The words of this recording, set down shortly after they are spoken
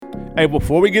Hey,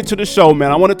 before we get to the show,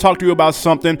 man, I want to talk to you about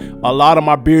something a lot of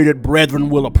my bearded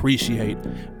brethren will appreciate.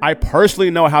 I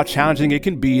personally know how challenging it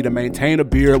can be to maintain a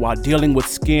beard while dealing with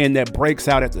skin that breaks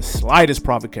out at the slightest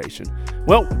provocation.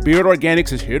 Well, Beard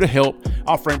Organics is here to help,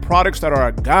 offering products that are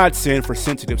a godsend for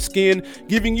sensitive skin,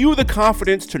 giving you the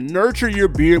confidence to nurture your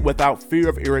beard without fear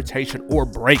of irritation or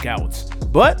breakouts.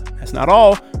 But that's not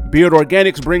all. Beard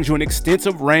Organics brings you an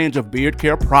extensive range of beard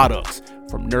care products.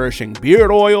 From nourishing beard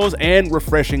oils and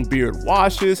refreshing beard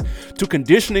washes to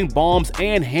conditioning balms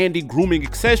and handy grooming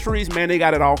accessories, man, they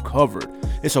got it all covered.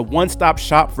 It's a one-stop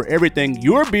shop for everything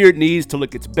your beard needs to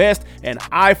look its best, and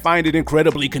I find it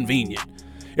incredibly convenient.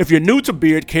 If you're new to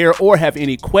beard care or have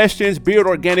any questions, Beard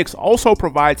Organics also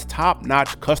provides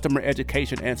top-notch customer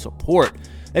education and support.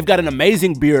 They've got an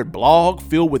amazing beard blog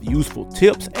filled with useful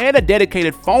tips and a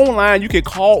dedicated phone line you can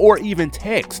call or even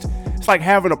text. It's like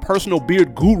having a personal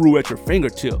beard guru at your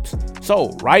fingertips. So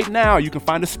right now you can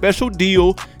find a special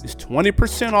deal. It's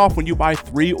 20% off when you buy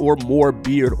 3 or more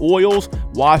beard oils,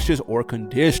 washes, or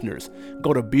conditioners.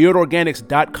 Go to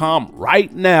beardorganics.com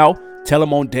right now. Tell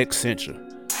them On Deck sent you.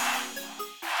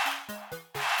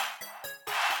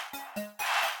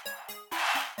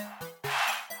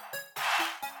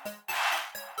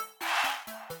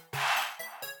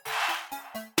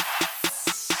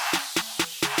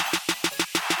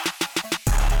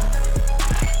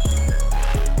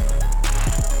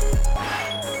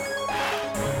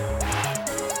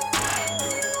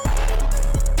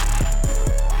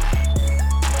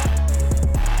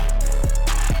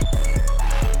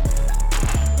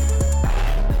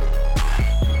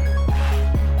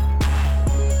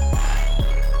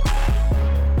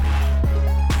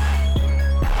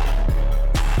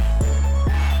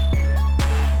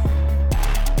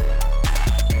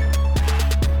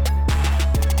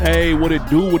 Hey, what it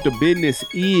do, what the business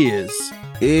is?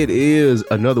 It is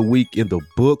another week in the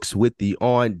books with the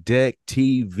On Deck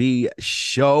TV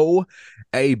show.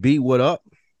 AB, what up?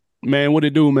 Man, what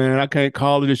it do, man? I can't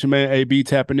call it. It's your man AB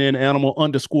tapping in,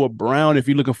 animal_Brown. If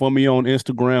you're looking for me on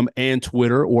Instagram and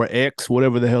Twitter or X,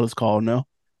 whatever the hell it's called now.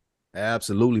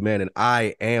 Absolutely, man. And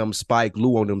I am Spike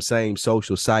Lou on them same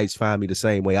social sites. Find me the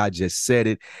same way I just said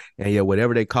it. And yeah,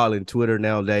 whatever they call it Twitter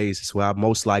nowadays, is where I'll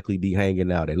most likely be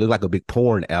hanging out. It looks like a big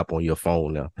porn app on your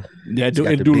phone now. Yeah, it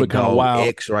do look kind of wild.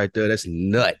 X right there. That's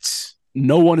nuts.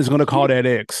 No one is going to call that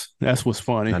X. That's what's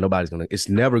funny. Now, nobody's going to. It's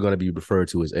never going to be referred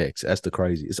to as X. That's the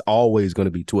crazy. It's always going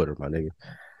to be Twitter, my nigga.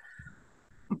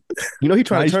 You know, he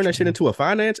trying to turn that shit into a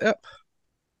finance app.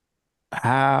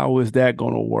 How is that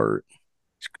going to work?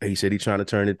 He said he's trying to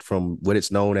turn it from what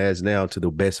it's known as now to the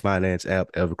best finance app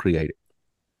ever created.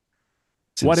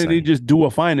 Why didn't he just do a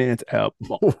finance app?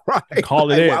 Right.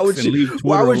 Call it X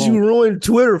why would you ruin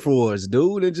Twitter for us,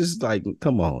 dude? It's just like,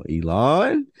 come on,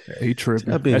 Elon. He tripping.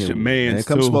 That's your man.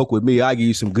 Come smoke with me. I give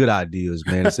you some good ideas,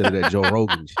 man, instead of that Joe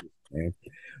Rogan shit, man.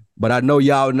 But I know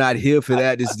y'all not here for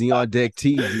that. This is the On Deck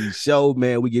TV show,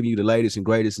 man. We giving you the latest and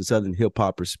greatest in Southern hip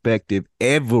hop perspective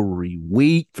every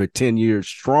week for 10 years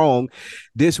strong.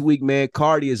 This week, man,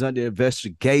 Cardi is under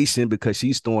investigation because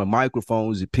she's throwing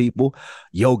microphones at people.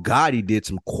 Yo Gotti did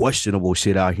some questionable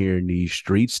shit out here in these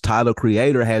streets. Tyler,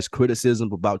 Creator, has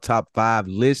criticism about top 5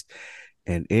 list.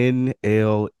 And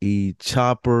NLE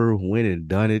Chopper went and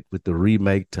done it with the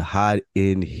remake to Hide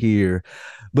in Here.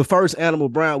 But first, Animal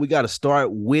Brown, we got to start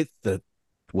with the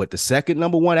second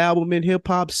 #1 album in hip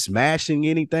hop, smashing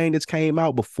anything that's came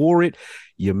out before it.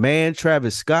 Your man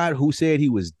Travis Scott, who said he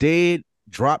was dead,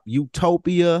 dropped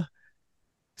Utopia.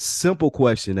 Simple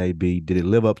question, AB, did it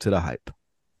live up to the hype?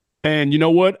 And you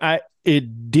know what?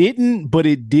 It didn't, but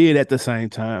it did at the same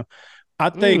time. I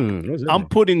think I'm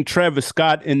putting Travis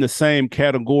Scott in the same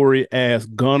category as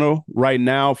Gunna right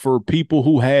now for people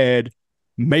who had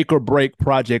make or break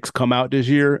projects come out this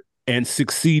year and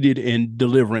succeeded in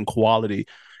delivering quality.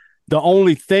 The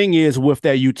only thing is with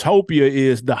that Utopia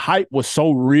is the hype was so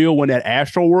real when that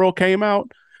Astro World came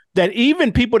out that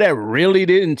even people that really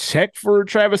didn't check for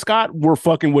Travis Scott were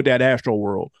fucking with that Astro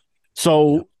World.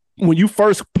 So when you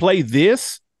first play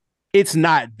this, it's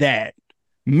not that.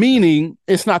 Meaning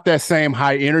it's not that same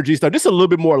high energy stuff. This is a little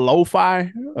bit more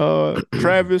lo-fi,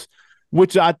 Travis,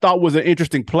 which I thought was an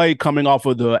interesting play coming off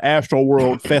of the Astro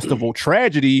World Festival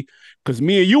tragedy. Because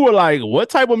me and you were like,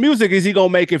 what type of music is he gonna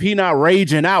make if he not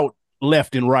raging out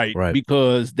left and right?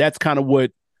 Because that's kind of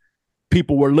what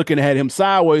people were looking at him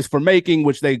sideways for making,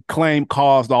 which they claim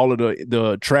caused all of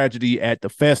the tragedy at the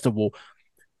festival.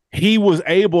 He was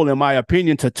able, in my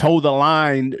opinion, to toe the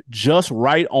line just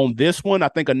right on this one. I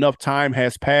think enough time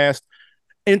has passed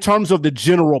in terms of the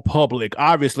general public,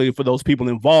 obviously for those people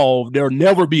involved, there'll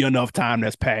never be enough time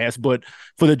that's passed. But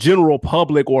for the general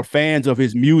public or fans of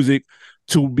his music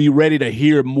to be ready to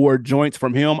hear more joints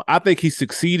from him, I think he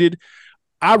succeeded.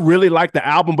 I really like the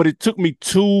album, but it took me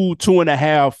two and a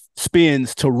half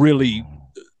spins to really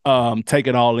take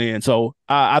it all in. So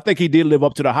I think he did live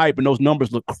up to the hype, and those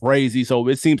numbers look crazy. So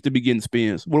it seems to be getting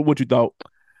spins. What you thought?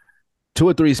 2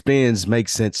 or 3 spins make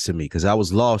sense to me because I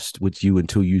was lost with you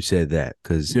until you said that.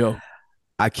 Because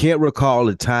I can't recall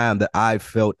a time that I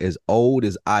felt as old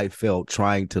as I felt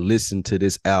trying to listen to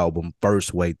this album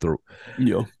first way through.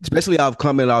 Yeah. Especially I've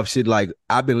coming off shit like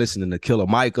I've been listening to Killer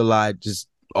Mike a lot, just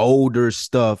older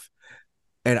stuff.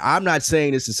 And I'm not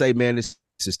saying this to say, man, this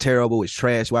is terrible. It's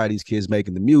trash. Why are these kids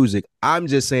making the music? I'm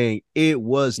just saying it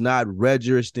was not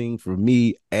registering for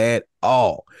me at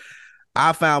all.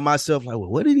 I found myself like, well,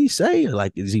 what did he say?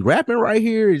 Like, is he rapping right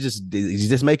here? Is he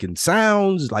just making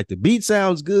sounds? Like the beat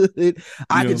sounds good.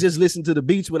 I could just listen to the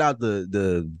beats without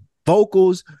the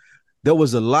vocals. There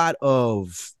was a lot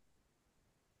of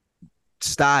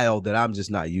style that I'm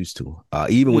just not used to.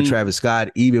 Even with Travis Scott,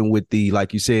 even with the,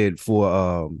 like you said,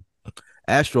 for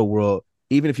Astro World,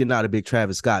 even if you're not a big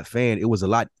Travis Scott fan, it was a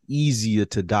lot easier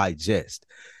to digest.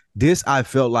 This I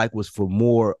felt like was for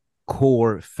more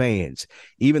core fans,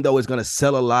 even though it's going to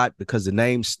sell a lot because the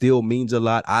name still means a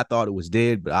lot. I thought it was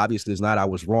dead, but obviously it's not. I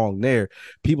was wrong there.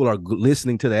 People are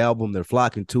listening to the album. They're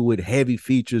flocking to it. Heavy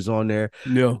features on there.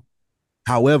 Yeah.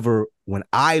 However, when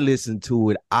I listen to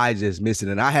it, I just miss it.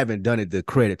 And I haven't done it the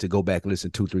credit to go back and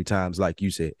listen 2-3 times, like you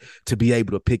said, to be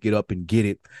able to pick it up and get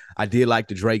it. I did like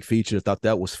the Drake feature. I thought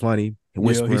that was funny. And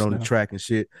whispering on the track and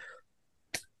shit.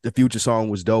 The Future song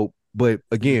was dope. But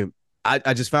again,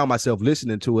 I just found myself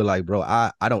listening to it like, bro,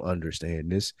 I don't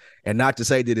understand this. And not to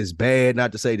say that it's bad,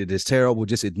 not to say that it's terrible,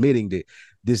 just admitting that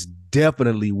this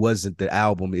definitely wasn't the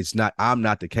album. It's not, I'm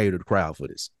not the catered crowd for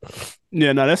this.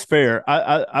 Yeah, no, that's fair.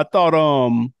 I thought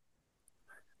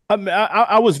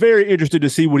I was very interested to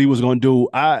see what he was gonna do.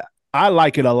 I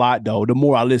like it a lot though, the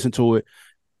more I listen to it.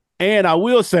 And I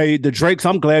will say the Drake's,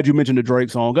 I'm glad you mentioned the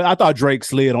Drake song. I thought Drake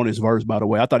slid on his verse, by the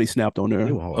way. I thought he snapped on there.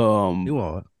 You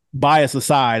are. Bias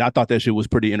aside, I thought that shit was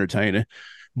pretty entertaining.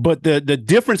 But the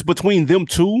difference between them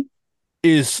two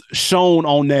is shown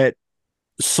on that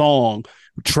song.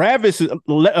 Travis,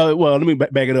 well, let me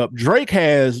back it up. Drake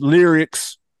has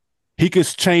lyrics. He can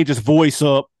change his voice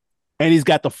up, and he's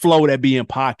got the flow that be in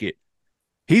pocket.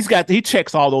 He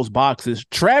checks all those boxes.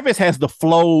 Travis has the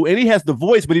flow, and he has the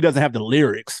voice, but he doesn't have the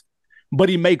lyrics. But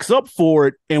he makes up for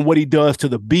it in what he does to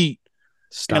the beat.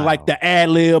 Style. And like the ad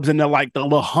libs and the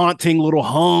little haunting little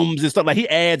hums and stuff. Like he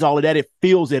adds all of that, it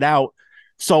fills it out.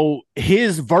 So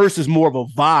his verse is more of a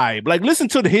vibe. Like listen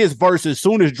to his verse as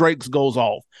soon as Drake's goes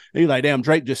off. And you're like, damn,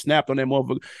 Drake just snapped on that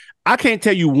motherfucker. I can't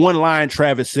tell you one line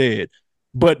Travis said,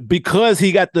 but because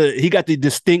he got the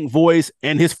distinct voice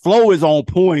and his flow is on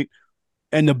point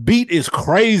and the beat is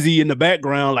crazy in the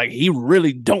background, like he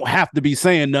really don't have to be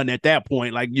saying nothing at that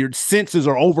point. Like your senses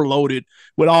are overloaded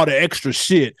with all the extra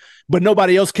shit, but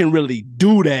nobody else can really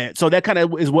do that. So that kind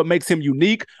of is what makes him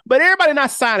unique, but everybody not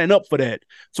signing up for that.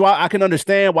 So I can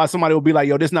understand why somebody will be like,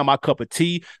 yo, this is not my cup of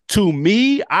tea. To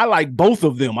me, I like both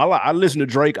of them. I listen to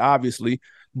Drake, obviously,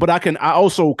 but I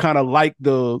also kind of like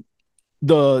the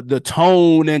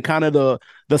tone and kind of the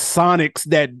sonics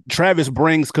that Travis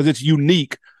brings because it's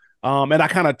unique. And I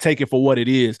kind of take it for what it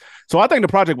is. So I think the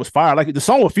project was fire. Like the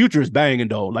song with Future is banging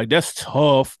though. Like that's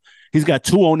tough. He's got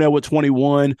 2 on there with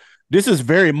 21. This is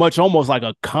very much almost like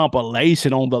a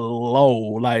compilation on the low.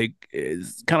 Like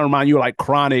it's kind of remind you of like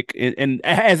Chronic and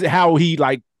has how he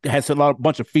like has a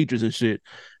bunch of features and shit.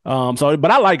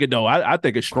 But I like it though. I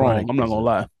think it's strong. I'm not gonna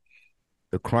lie.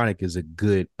 The Chronic is a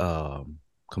good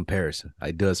comparison.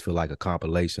 It does feel like a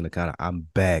compilation, a kind of I'm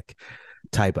back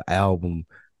type of album.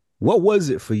 What was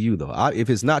it for you though?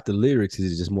 If it's not the lyrics,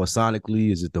 is it just more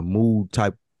sonically? Is it the mood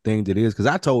type thing that is? Because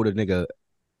I told a nigga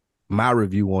my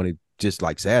review on it just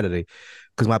like Saturday,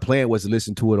 because my plan was to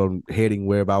listen to it on heading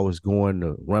wherever I was going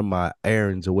to run my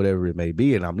errands or whatever it may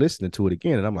be, and I'm listening to it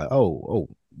again, and I'm like, oh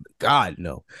God,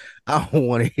 no, I don't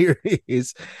want to hear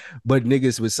this. But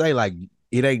niggas would say like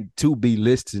it ain't to be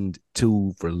listened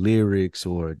to for lyrics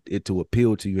or it to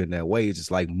appeal to you in that way. It's just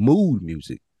like mood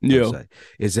music. Yeah,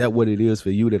 is that what it is for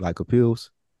you that like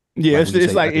appeals? Yeah,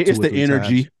 like it's the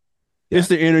energy. Yeah. It's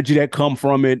the energy that come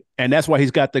from it, and that's why he's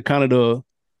got the kind of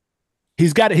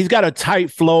he's got a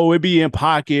tight flow. It be in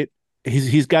pocket.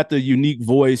 He's got the unique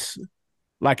voice.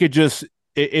 Like it's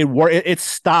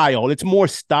style. It's more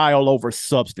style over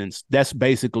substance. That's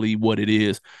basically what it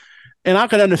is. And I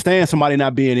can understand somebody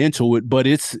not being into it, but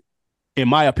it's in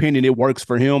my opinion, it works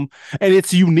for him, and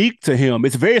it's unique to him.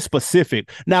 It's very specific.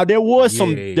 Now there was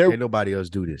can't nobody else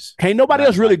do this. Can't nobody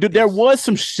else really do. There was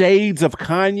some shades of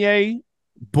Kanye,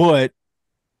 but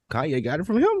Kanye got it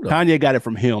from him, though. Kanye got it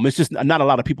from him. It's just not a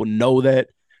lot of people know that.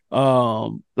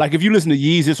 Like if you listen to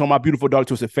Yeezus on My Beautiful Dark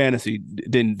Twisted Fantasy,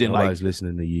 then nobody's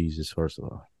listening to Yeezus, first of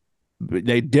all.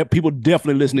 People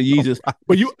definitely listen to Yeezus.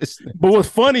 but what's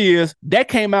funny is that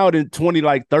came out in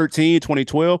 2013,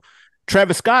 2012.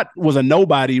 Travis Scott was a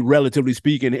nobody, relatively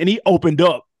speaking, and he opened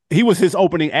up. He was his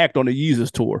opening act on the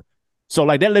Yeezus tour. So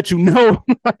like that let you know,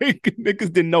 like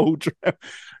niggas didn't know who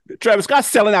Travis Scott's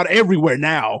selling out everywhere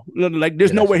now. Like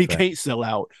there's nowhere he can't sell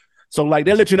out. So like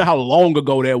that let you know how long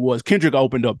ago that was. Kendrick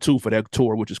opened up too for that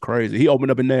tour, which is crazy. He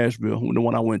opened up in Nashville, the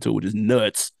one I went to, which is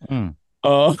nuts.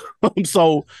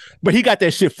 So, but he got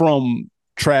that shit from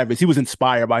Travis. He was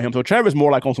inspired by him. So Travis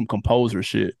more like on some composer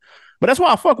shit. But that's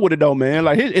why I fuck with it though, man.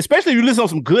 Like especially if you listen on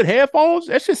some good headphones,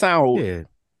 that shit sound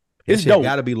it's dope.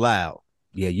 Gotta be loud.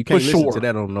 Yeah, you can't listen to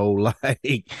that on no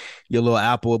like your little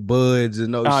Apple Buds and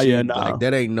no shit. Yeah, like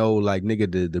that ain't no like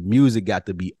nigga. The music got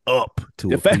to be up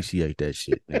to appreciate that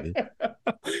shit, nigga.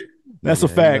 That's a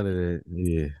fact.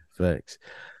 Yeah, facts.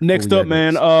 Next up,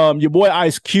 man, your boy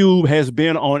Ice Cube has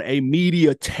been on a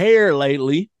media tear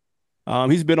lately.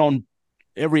 He's been on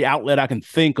every outlet I can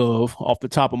think of off the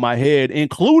top of my head,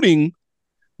 including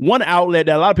one outlet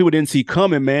that a lot of people didn't see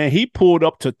coming, man. He pulled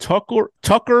up to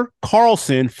Tucker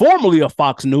Carlson, formerly of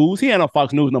Fox News. He ain't on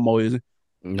Fox News no more, is he?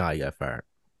 Nah, he got fired.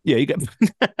 Yeah, he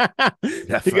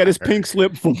got his pink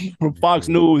slip from Fox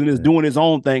News and is doing his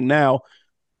own thing now.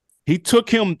 He took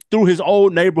him through his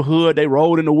old neighborhood. They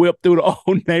rode in the whip through the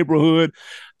old neighborhood,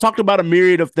 talked about a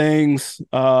myriad of things.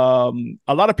 A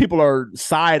lot of people are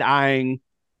side-eyeing,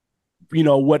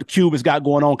 what Cube has got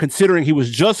going on, considering he was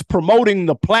just promoting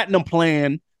the Platinum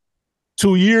Plan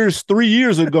 3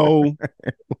 years ago,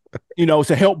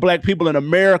 to help black people in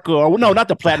America. Or no, not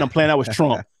the Platinum Plan. That was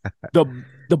Trump.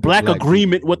 The Black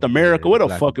Agreement with America. What the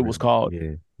fuck it was called.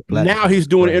 Yeah. Now he's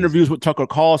doing interviews with Tucker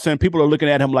Carlson. People are looking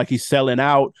at him like he's selling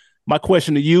out. My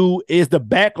question to you is the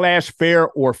backlash fair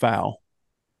or foul?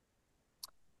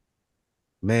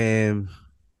 Man,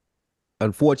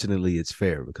 unfortunately, it's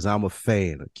fair because I'm a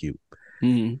fan of Cube.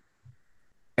 Mm-hmm.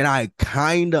 And I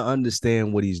kind of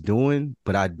understand what he's doing,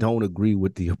 but I don't agree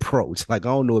with the approach. Like, I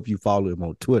don't know if you follow him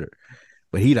on Twitter,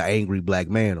 but he the angry black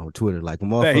man on Twitter. Like,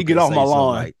 he get off my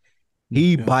lawn. Like,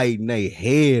 he biting their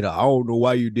head. I don't know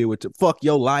why you did with fuck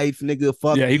your life, nigga.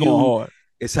 Fuck you. Yeah, he going hard.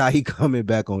 It's how he coming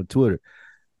back on Twitter.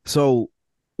 So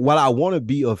while I want to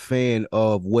be a fan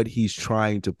of what he's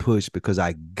trying to push, because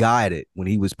I got it when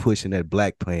he was pushing that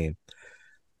black plan,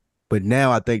 but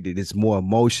now I think that it's more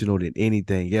emotional than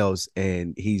anything else,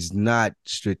 and he's not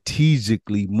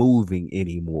strategically moving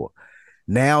anymore.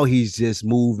 Now he's just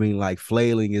moving, like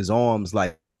flailing his arms,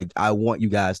 like, I want you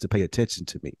guys to pay attention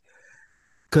to me.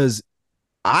 Because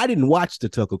I didn't watch the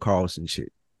Tucker Carlson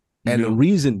shit. And the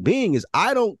reason being is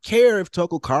I don't care if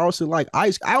Tucker Carlson like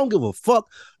Ice. I don't give a fuck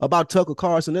about Tucker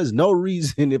Carlson. There's no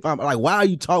reason if I'm like, why are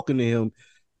you talking to him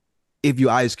if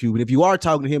you Ice Cube? And if you are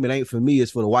talking to him, it ain't for me.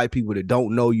 It's for the white people that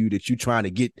don't know you, that you trying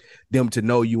to get them to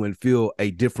know you and feel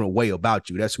a different way about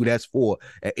you. That's who that's for.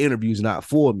 An interview's not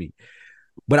for me.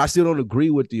 But I still don't agree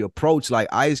with the approach. Like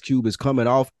Ice Cube is coming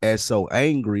off as so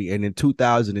angry. And in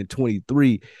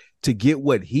 2023, to get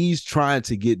what he's trying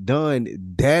to get done,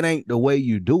 that ain't the way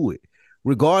you do it.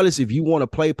 Regardless if you want to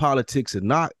play politics or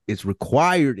not, it's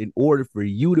required in order for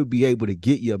you to be able to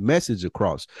get your message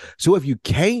across. So if you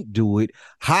can't do it,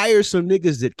 hire some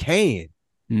niggas that can.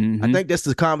 Mm-hmm. I think that's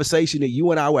the conversation that you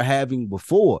and I were having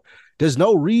before. There's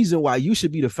no reason why you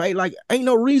should be the face. Like, ain't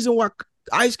no reason why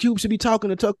Ice Cube should be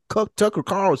talking to Tucker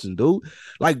Carlson, dude.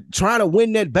 Like, trying to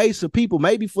win that base of people,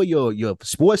 maybe for your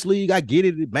sports league, I get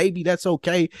it. Maybe that's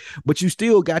okay. But you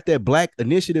still got that black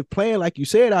initiative plan, like you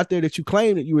said out there, that you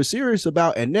claim that you were serious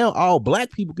about. And now all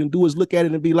black people can do is look at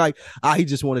it and be like, he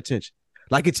just want attention.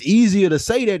 Like, it's easier to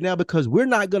say that now because we're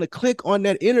not going to click on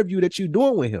that interview that you're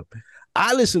doing with him.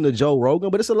 I listen to Joe Rogan,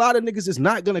 but it's a lot of niggas that's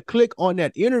not going to click on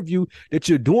that interview that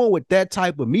you're doing with that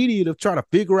type of media to try to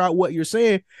figure out what you're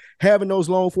saying, having those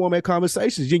long format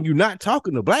conversations. And you're not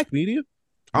talking to black media.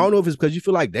 I don't know if it's because you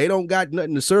feel like they don't got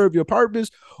nothing to serve your purpose,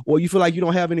 or you feel like you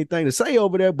don't have anything to say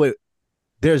over there, but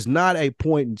there's not a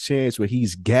point in chance where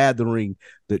he's gathering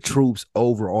the troops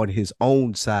over on his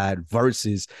own side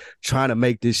versus trying to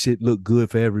make this shit look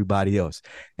good for everybody else.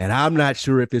 And I'm not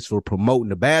sure if it's for promoting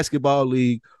the basketball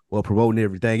league or promoting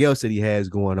everything else that he has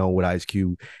going on with Ice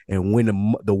Cube. And when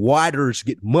the waters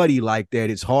get muddy like that,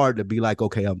 it's hard to be like,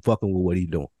 okay, I'm fucking with what he's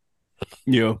doing.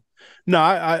 Yeah. No,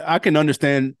 I can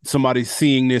understand somebody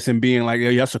seeing this and being like,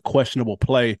 yeah, that's a questionable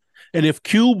play. And if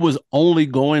Cube was only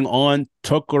going on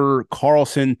Tucker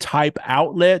Carlson type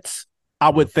outlets, I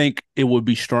would think it would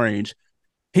be strange.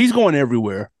 He's going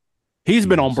everywhere. He's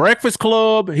been on Breakfast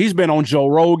Club. He's been on Joe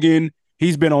Rogan.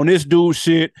 He's been on this dude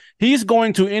shit. He's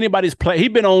going to anybody's play. He's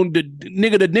been on the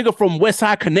nigga from West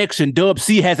Side Connection. Dub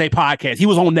C has a podcast. He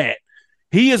was on that.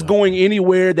 He is going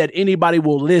anywhere that anybody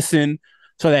will listen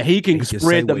so that he can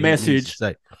spread the message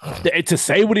to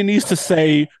say what he needs to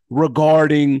say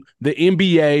regarding the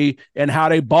NBA and how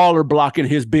they baller blocking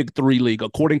his big three league,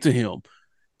 according to him.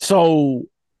 So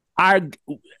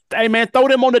hey man, throw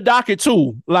them on the docket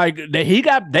too. Like they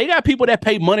got people that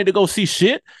pay money to go see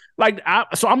shit. Like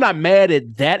so I'm not mad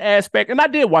at that aspect. And I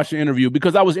did watch the interview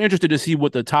because I was interested to see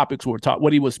what the topics were,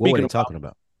 what he was speaking about. Talking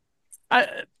about.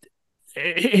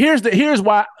 Here's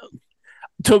why.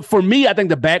 For me, I think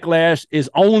the backlash is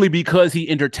only because he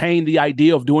entertained the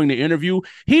idea of doing the interview.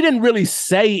 He didn't really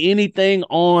say anything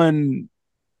during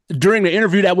the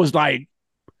interview that was like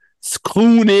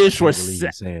coonish or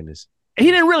saying this. He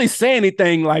didn't really say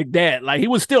anything like that. Like he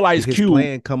was still Ice Cube. Did his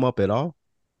plan come up at all?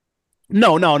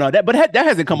 No. That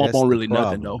hasn't come up on really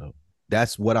nothing though.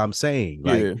 That's what I'm saying.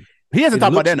 Like he hasn't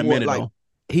talked about that in a minute though.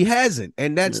 He hasn't.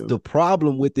 And that's the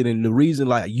problem with it. And the reason,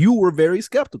 like, you were very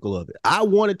skeptical of it. I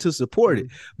wanted to support it.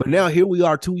 But now here we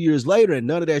are 2 years later, and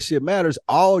none of that shit matters.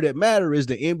 All that matters is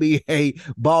the NBA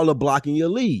baller blocking your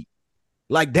lead.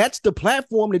 Like, that's the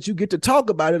platform that you get to talk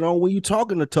about it on when you're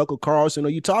talking to Tucker Carlson or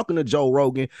you're talking to Joe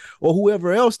Rogan or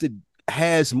whoever else that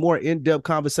has more in-depth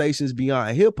conversations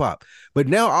beyond hip-hop. But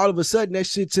now, all of a sudden, that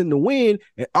shit's in the wind,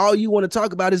 and all you want to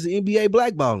talk about is the NBA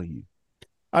blackballing you.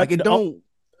 Like,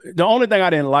 The only thing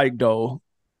I didn't like, though,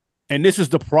 and this is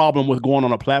the problem with going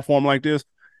on a platform like this,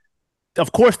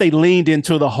 of course they leaned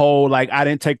into the whole, like, I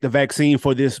didn't take the vaccine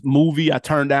for this movie. I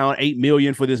turned down $8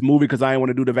 million for this movie because I didn't want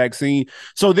to do the vaccine.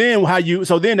 So then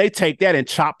they take that and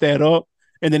chop that up,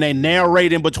 and then they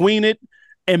narrate in between it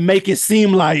and make it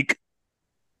seem like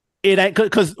it ain't,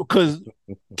 because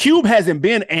Cube hasn't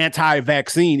been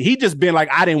anti-vaccine. He just been like,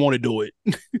 I didn't want to do it.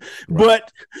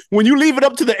 But when you leave it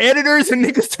up to the editors and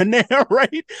niggas to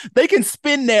narrate, they can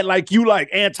spin that like you like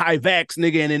anti-vax,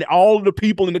 nigga. And then all of the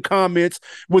people in the comments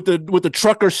with the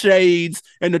trucker shades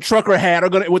and the trucker hat are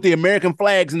gonna, with the American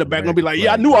flags in the back, gonna be like,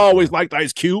 yeah, I knew I always liked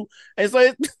Ice Cube. And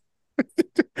so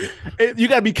you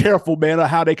got to be careful, man, of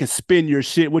how they can spin your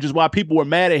shit, which is why people were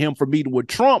mad at him for meeting with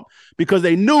Trump, because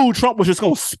they knew Trump was just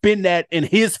going to spin that in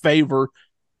his favor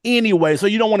anyway. So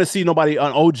you don't want to see nobody,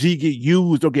 an OG, get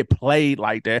used or get played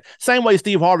like that. Same way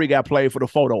Steve Harvey got played for the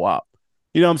photo op.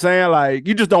 You know what I'm saying? Like,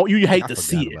 you just don't, you hate to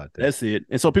see it. That's it.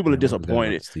 And so people are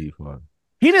disappointed. Steve Harvey.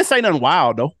 He didn't say nothing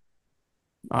wild, though.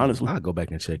 Honestly. I'll go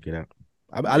back and check it out.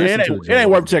 It ain't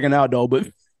worth checking out, though, but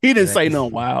he didn't say no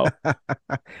wild.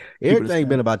 Everything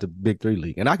been about the Big Three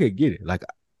League, and I could get it. Like,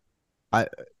 I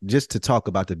just to talk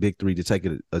about the Big Three, to take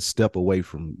it a step away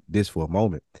from this for a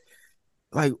moment.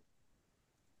 Like,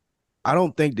 I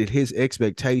don't think that his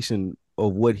expectation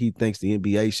of what he thinks the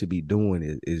NBA should be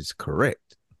doing is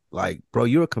correct. Like, bro,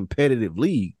 you're a competitive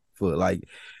league for, like,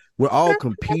 we're all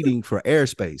competing for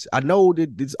airspace. I know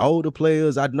that it's older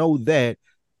players. I know that.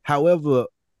 However,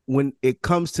 when it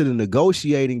comes to the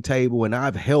negotiating table and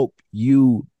I've helped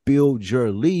you build your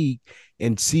league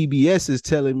and CBS is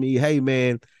telling me, hey,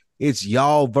 man, it's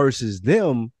y'all versus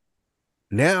them.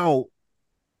 Now,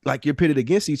 like, you're pitted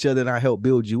against each other and I help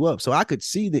build you up. So I could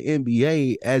see the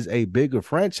NBA as a bigger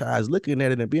franchise looking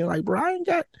at it and being like, bro,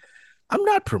 I'm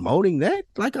not promoting that.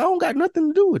 Like, I don't got nothing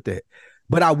to do with that.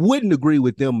 But I wouldn't agree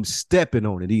with them stepping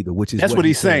on it either, which is what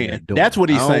he's saying. That's what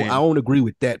he's saying. I don't agree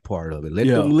with that part of it. Let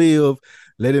them live.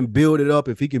 Let him build it up.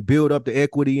 If he can build up the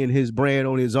equity in his brand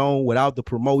on his own without the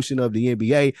promotion of the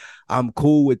NBA, I'm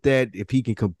cool with that if he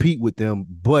can compete with them.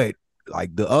 But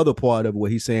like the other part of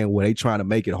what he's saying, where they trying to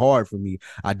make it hard for me,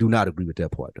 I do not agree with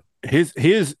that part. Though.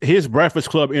 His Breakfast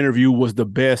Club interview was the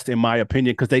best in my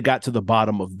opinion because they got to the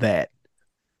bottom of that.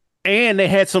 And they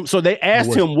had so they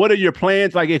asked him, what are your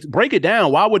plans? Like, break it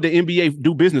down. Why would the NBA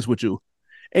do business with you?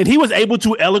 And he was able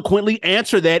to eloquently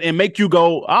answer that and make you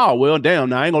go, oh, well,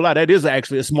 damn, now I ain't gonna lie, that is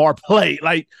actually a smart play.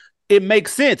 Like, it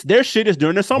makes sense. Their shit is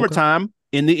during the summertime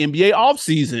in the NBA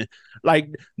offseason. Like,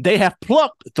 they have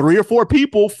plucked 3 or 4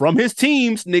 people from his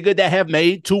teams, nigga, that have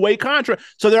made 2-way contracts.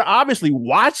 So they're obviously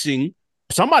watching.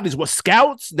 Somebody's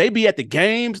scouts. They be at the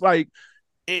games. Like,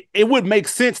 it would make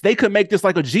sense. They could make this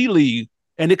like a G League.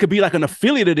 And it could be like an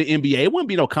affiliate of the NBA. It wouldn't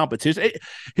be no competition.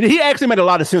 He actually made a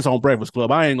lot of sense on Breakfast Club.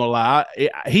 I ain't gonna lie.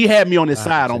 He had me on his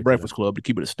side on Breakfast Club to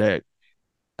keep it a stack.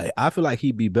 I feel like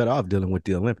he'd be better off dealing with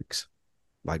the Olympics.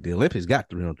 Like, the Olympics got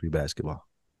 3-on-3 basketball.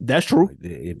 That's true.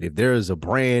 If there is a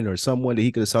brand or someone that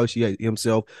he could associate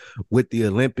himself with the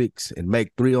Olympics and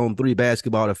make 3-on-3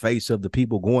 basketball the face of the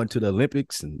people going to the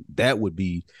Olympics, and that would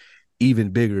be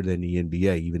even bigger than the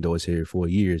NBA, even though it's here 4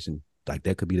 years. And like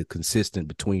that could be the consistent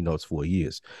between those 4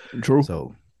 years. True.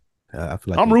 So I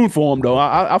feel like I'm rooting for him though.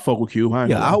 I fuck with Q.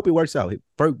 I hope it works out.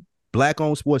 First,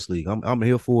 Black-owned sports league. I'm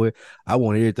here for it. I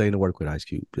want everything to work with Ice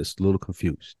Cube. Just a little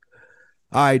confused.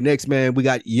 All right, next, man, we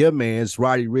got your man's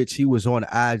Roddy Ricch. He was on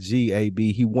IG,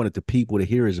 AB. He wanted the people to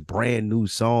hear his brand new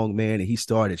song, man, and he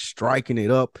started striking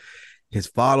it up. His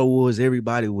followers,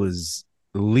 everybody was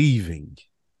leaving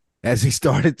as he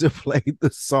started to play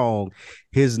the song.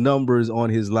 His numbers on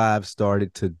his live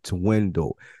started to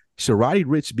dwindle. Should Roddy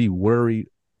Ricch be worried?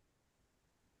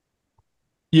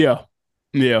 Yeah,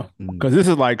 because this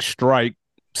is like strike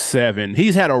 7.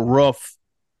 He's had a rough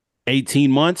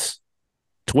 18 months.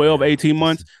 12, 18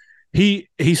 months. He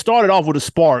started off with a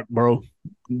spark, bro.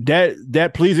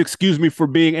 That please excuse me for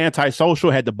being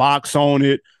antisocial, had the box on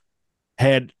it,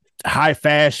 had high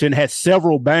fashion, had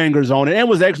several bangers on it, and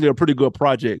was actually a pretty good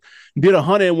project. Did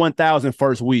 101,000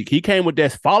 first week. He came with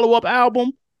that follow-up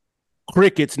album,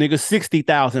 Crickets, nigga,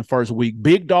 60,000 first week.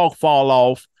 Big Dog Fall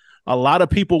Off. A lot of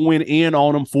people went in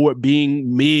on him for it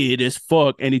being mid as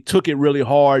fuck, and he took it really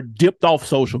hard, dipped off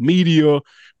social media,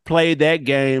 played that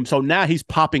game. So now he's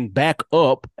popping back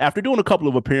up after doing a couple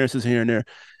of appearances here and there.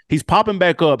 He's popping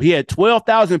back up. He had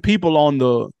 12,000 people on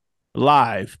the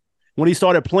live. When he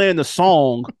started playing the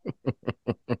song,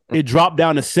 it dropped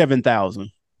down to 7,000.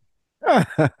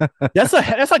 That's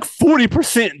like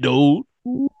 40%, dude.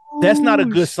 That's not a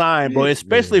good sign, bro,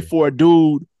 especially for a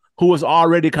dude who was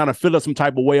already kind of feeling some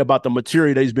type of way about the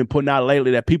material that he's been putting out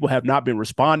lately that people have not been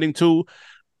responding to.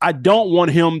 I don't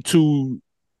want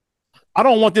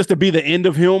this to be the end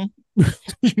of him.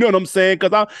 You know what I'm saying?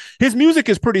 Because his music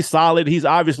is pretty solid. He's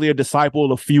obviously a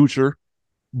disciple of Future,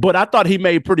 but I thought he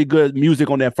made pretty good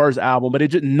music on that first album,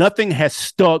 but nothing has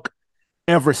stuck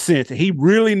ever since. He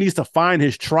really needs to find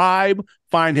his tribe,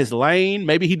 find his lane.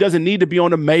 Maybe he doesn't need to be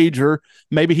on a major.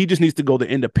 Maybe he just needs to go the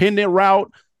independent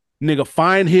route. Nigga,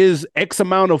 find his X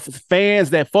amount of fans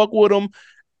that fuck with him,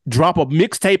 drop a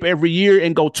mixtape every year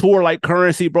and go tour like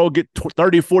Currency, bro. Get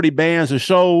 30, 40 bands a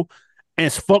show.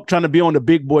 And fuck trying to be on the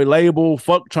big boy label.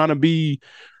 Fuck trying to be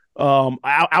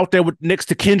out there next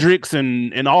to Kendricks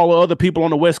and all the other people on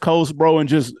the West Coast, bro. And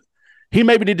just, he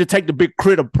maybe need to take the big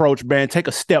crit approach, man. Take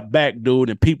a step back,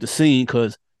 dude, and peep the scene,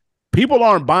 because people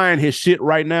aren't buying his shit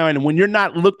right now. And when you're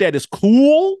not looked at as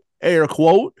cool, air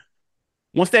quote,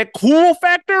 once that cool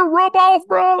factor rub off,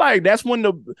 bro, like that's when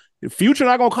the Future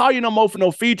not gonna call you no more for no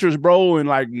features, bro. And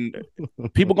like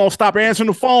people gonna stop answering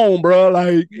the phone, bro.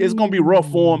 Like it's gonna be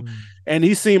rough for him. And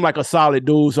he seemed like a solid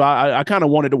dude, so I kind of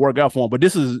wanted to work out for him. But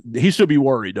he should be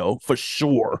worried though, for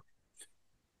sure.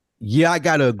 Yeah, I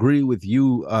gotta agree with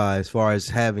you as far as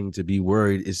having to be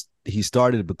worried. He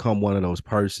started to become one of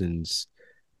those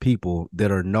people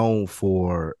that are known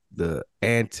for the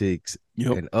antics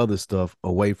and other stuff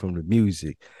away from the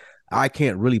music. I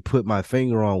can't really put my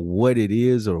finger on what it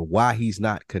is or why he's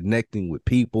not connecting with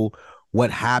people. What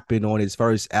happened on his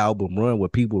first album run where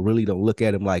people really don't look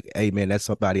at him like, hey, man, that's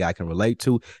somebody I can relate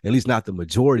to, at least not the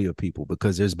majority of people,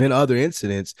 because there's been other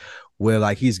incidents where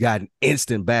like he's gotten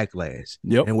instant backlash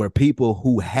and where people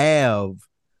who have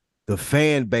the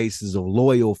fan bases of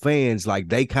loyal fans, like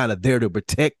they kind of there to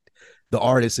protect the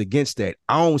artist against that.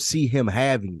 I don't see him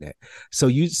having that. So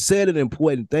you said an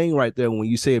important thing right there when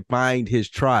you said find his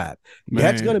tribe. Man.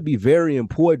 That's going to be very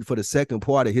important for the second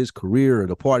part of his career, or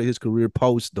the part of his career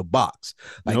post the box.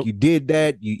 Like you did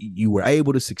that, you were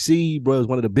able to succeed, bro. It was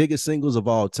one of the biggest singles of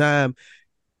all time.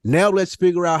 Now let's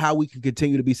figure out how we can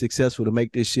continue to be successful to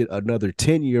make this shit another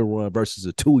 10-year run versus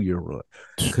a 2-year run.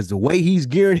 Because the way he's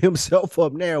gearing himself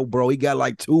up now, bro, he got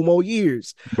like 2 more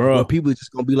years. Bro, where people are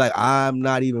just going to be like, I'm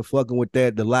not even fucking with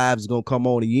that. The live's going to come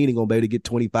on and you ain't going to be able to get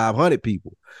 2,500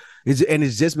 people.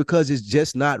 It's just because it's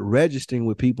just not registering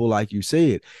with people like you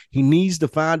said. He needs to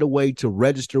find a way to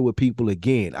register with people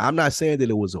again. I'm not saying that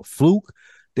it was a fluke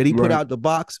that he put out the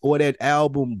box or that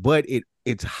album, but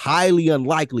it's highly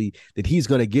unlikely that he's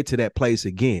going to get to that place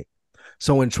again.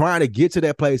 So in trying to get to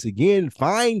that place again,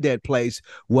 find that place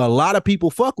where a lot of people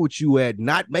fuck with you at,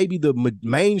 not maybe the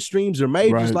mainstreams or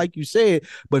majors like you said,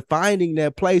 but finding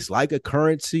that place like a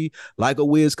Currency, like a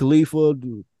Wiz Khalifa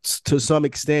to some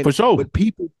extent. For sure. But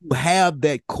people who have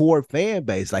that core fan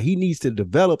base, like he needs to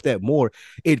develop that more.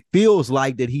 It feels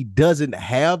like that he doesn't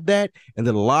have that, and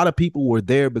that a lot of people were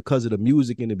there because of the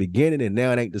music in the beginning, and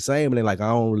now it ain't the same, and they're like, I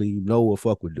don't really know what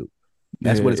fuck would do.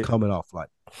 That's what it's coming off like.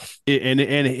 And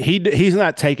he's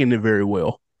not taking it very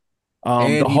well.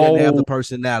 And The he doesn't have the whole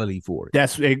personality for it.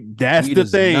 that's He the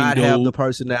does thing, not have the dude.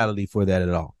 personality for that at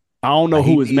all. I don't know Like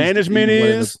who he his needs to be management one of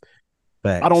the is. I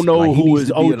don't facts. Like know he who needs is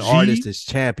to be an artist OG. that's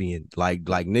championed. Like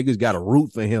niggas got to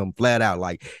root for him flat out.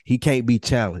 Like he can't be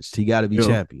challenged. He got to be Yeah.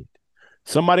 championed.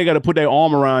 Somebody got to put their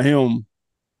arm around him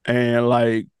and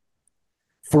like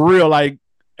for real, like,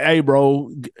 hey,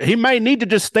 bro, he may need to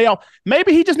just stay off.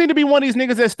 Maybe he just need to be one of these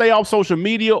niggas that stay off social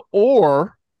media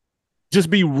or just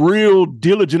be real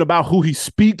diligent about who he's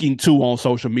speaking to on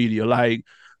social media. Like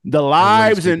the And what he's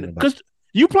lives speaking and about. because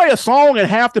you play a song and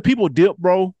half the people dip,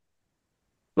 bro.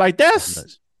 Like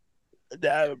Nuts.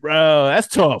 bro, that's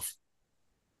tough.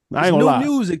 I It's ain't gonna new lie.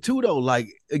 music too, though. Like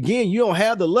again, you don't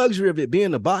have the luxury of it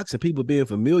being a box and people being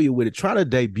familiar with it. Trying to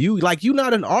debut, like you're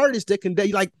not an artist that can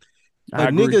like a I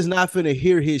agree. nigga's not finna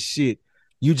hear his shit.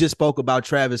 You just spoke about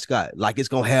Travis Scott, like it's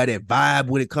gonna have that vibe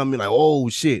when it come in, like oh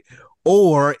shit.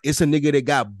 Or it's a nigga that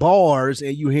got bars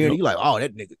and you hearing you like, oh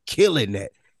that nigga killing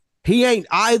that. He ain't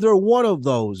either one of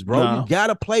those, bro. You No.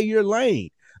 gotta play your lane.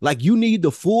 Like you need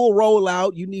the full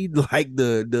rollout. You need like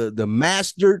the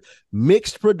mastered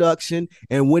mixed production.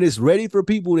 And when it's ready for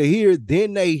people to hear,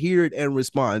 then they hear it and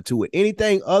respond to it.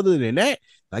 Anything other than that,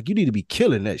 like you need to be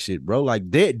killing that shit, bro. Like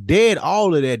dead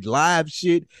all of that live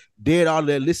shit, dead all of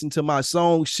that listen to my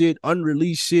song shit,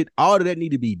 unreleased shit. All of that need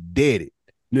to be deaded.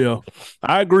 Yeah,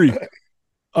 I agree.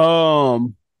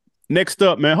 Next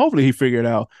up, man. Hopefully he figured it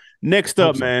out. Next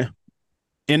up, So. man.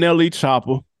 NLE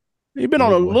Chopper. He's been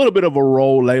on Oh, a boy. little bit of a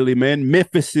roll lately, man.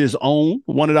 Memphis's own,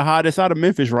 one of the hottest out of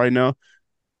Memphis right now,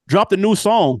 dropped a new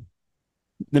song.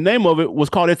 The name of it was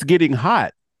called "It's Getting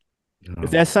Hot."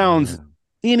 If that sounds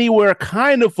anywhere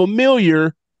kind of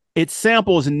familiar, it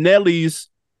samples Nelly's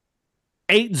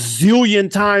 8 zillion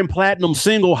time platinum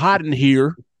single "Hot in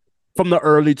Here" from the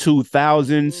early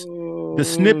 2000s. The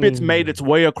snippets made its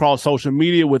way across social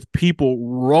media with people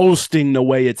roasting the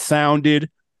way it sounded.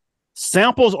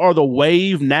 Samples are the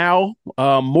wave now,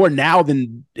 more now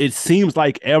than it seems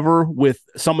like ever with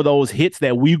some of those hits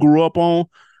that we grew up on.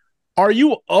 Are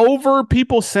you over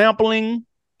people sampling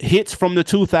hits from the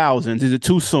 2000s? Is it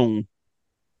too soon?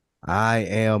 I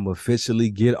am officially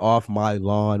get off my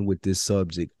lawn with this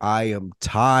subject. I am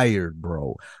tired,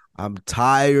 bro. I'm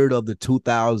tired of the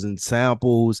 2000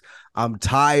 samples. I'm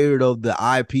tired of the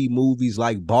IP movies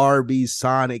like Barbie,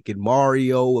 Sonic, and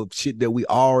Mario of shit that we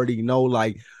already know.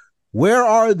 Like, where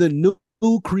are the new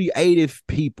creative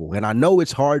people? And I know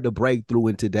it's hard to break through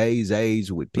in today's age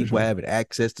with people having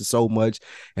access to so much,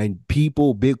 and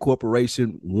people, big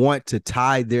corporation, want to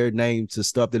tie their name to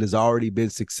stuff that has already been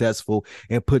successful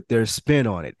and put their spin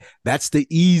on it. That's the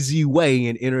easy way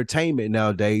in entertainment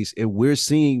nowadays, and we're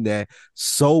seeing that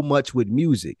so much with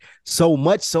music, so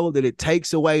much so that it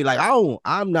takes away. Like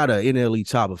I'm not an NLE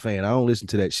Chopper fan. I don't listen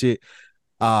to that shit.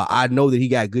 I know that he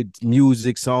got good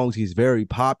music songs. He's very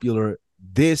popular.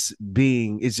 This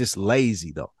being is just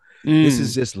lazy, though. This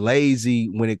is just lazy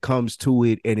when it comes to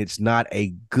it, and it's not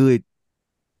a good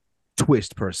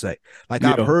twist per se. Like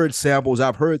I've heard samples,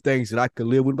 I've heard things that I could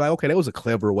live with. Like, okay, that was a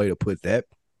clever way to put that.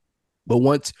 But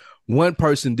once one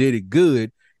person did it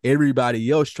good, everybody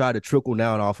else tried to trickle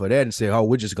down off of that and say, oh,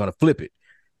 we're just gonna flip it.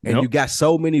 And you got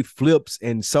so many flips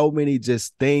and so many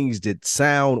just things that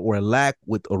sound or lack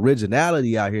with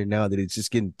originality out here now that it's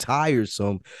just getting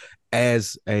tiresome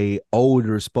as a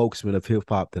older spokesman of hip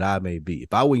hop that I may be.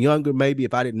 If I were younger, maybe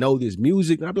if I didn't know this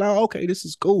music, I'd be like, okay, this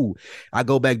is cool. I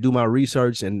go back, do my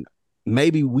research, and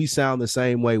maybe we sound the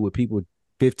same way with people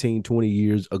 15, 20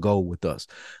 years ago with us.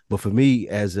 But for me,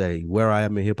 as a where I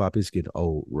am in hip hop, it's getting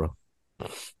old, bro.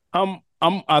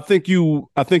 I think you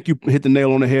hit the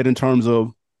nail on the head in terms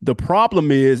of the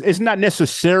problem is it's not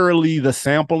necessarily the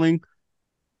sampling,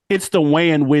 it's the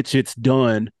way in which it's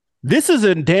done. This is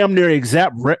a damn near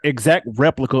exact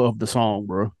replica of the song,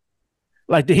 bro.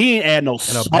 Like he ain't add no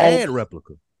and a bad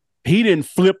replica. He didn't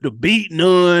flip the beat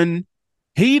none.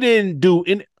 He didn't do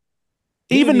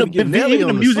even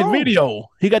the music video.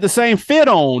 He got the same fit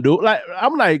on, dude. Like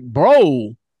I'm like,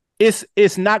 bro,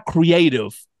 it's not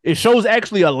creative. It shows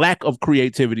actually a lack of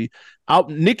creativity.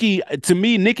 Nikki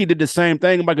did the same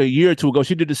thing like a year or two ago.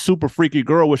 She did the Super Freaky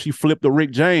Girl where she flipped the Rick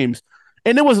James.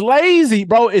 And it was lazy,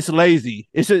 bro. It's lazy.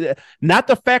 It's not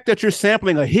the fact that you're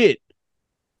sampling a hit.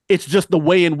 It's just the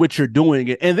way in which you're doing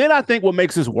it. And then I think what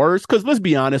makes this worse, because let's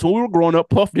be honest, when we were growing up,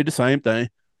 Puff did the same thing.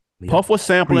 Yeah. Puff was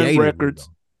sampling records.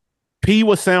 P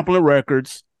was sampling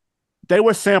records. They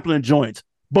were sampling joints.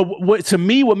 But to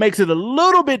me, what makes it a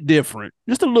little bit different,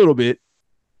 just a little bit,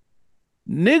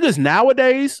 niggas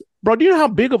nowadays, bro, do you know how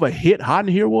big of a hit Hot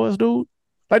in Here was, dude?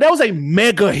 Like that was a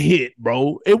mega hit,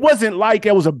 bro. It wasn't like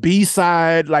it was a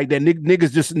B-side like that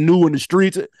niggas just knew in the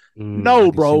streets. I No,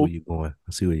 can see bro. where you're going.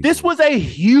 I see where you're This going. was a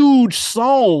huge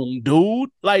song, dude.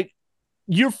 Like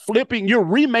you're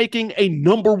remaking a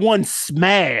number one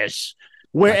smash.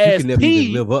 Like you Whereas can never even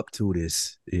P, live up to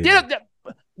this. yeah,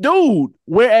 dude.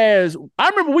 Whereas I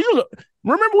remember we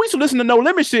used to listen to No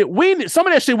Limit shit. Some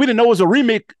of that shit we didn't know was a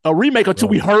remake until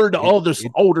we heard the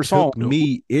older song.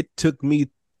 It took me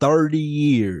 30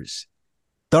 years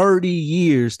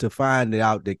to find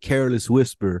out that Careless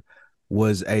Whisper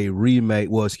was a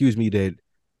remake. Well, excuse me, that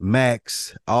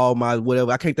Max, all my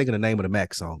whatever. I can't think of the name of the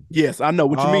Max song. Yes, I know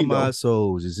what you mean. All my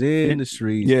souls is in the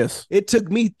streets. Yes. It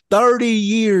took me 30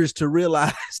 years to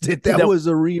realize that was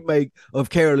a remake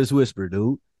of Careless Whisper,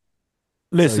 dude.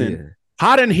 Listen, so, yeah.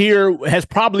 Hot in Here was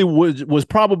probably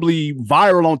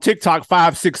viral on TikTok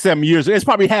 5, 6, 7 years. It's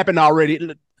probably happened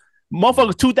already.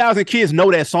 Motherfuckers, 2,000 kids know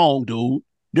that song, dude.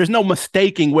 There's no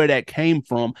mistaking where that came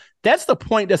from. That's the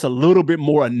point that's a little bit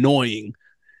more annoying.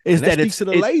 Is that speaks to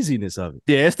the laziness of it.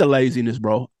 Yeah, it's the laziness,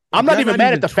 bro. I'm not even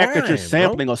mad at the fact that you're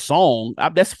sampling a song.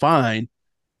 That's fine.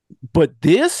 But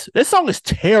this song is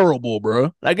terrible,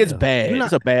 bro. Like it's bad.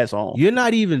 It's a bad song. You're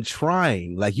not even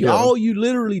trying. Like all you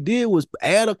literally did was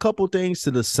add a couple things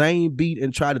to the same beat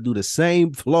and try to do the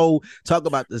same flow, talk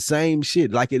about the same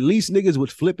shit. Like at least niggas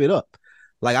would flip it up.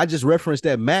 Like I just referenced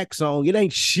that Mac song. It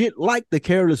ain't shit like the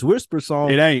Careless Whisper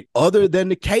song. It ain't. Other than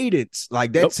the cadence.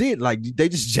 Like that's it. Like they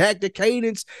just jacked the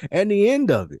cadence and the end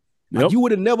of it. Like you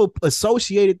would have never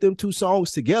associated them two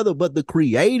songs together, but the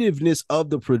creativeness of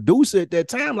the producer at that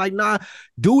time, like, nah,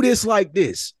 do this like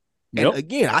this. And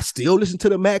again, I still listen to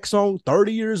the Mac song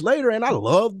 30 years later, and I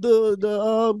love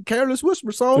the Careless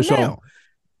Whisper song now.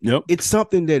 Yep. It's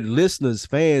something that listeners,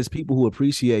 fans, people who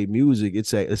appreciate music,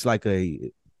 it's like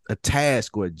a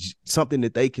task or something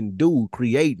that they can do,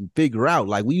 create and figure out.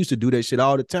 Like we used to do that shit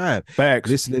all the time. Facts.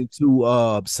 Listening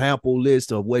to sample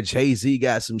list of where Jay-Z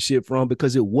got some shit from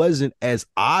because it wasn't as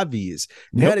obvious.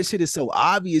 Now that shit is so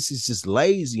obvious, it's just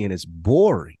lazy and it's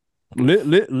boring.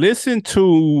 Listen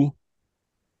to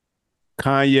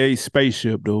Kanye's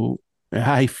Spaceship, dude, and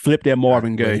how he flipped that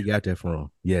Marvin Gaye. Where he got that from?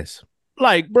 Yes.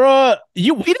 Like, bro,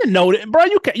 we didn't know that, bro.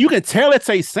 You can tell it's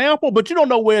a sample, but you don't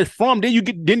know where it's from. Then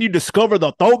you discover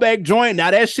the throwback joint.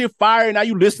 Now that shit fire. Now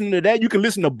you listening to that. You can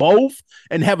listen to both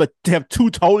and have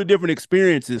two totally different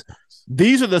experiences.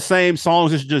 These are the same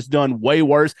songs. It's just done way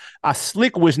worse. I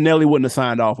slick wish Nelly wouldn't have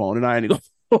signed off on it. I ain't gonna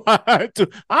lie to.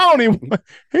 I don't even.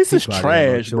 It's just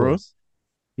trash, bro.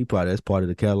 He probably that's part of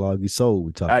the catalog he sold.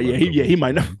 We talked. He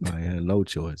might not. I had no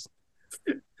choice.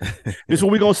 This is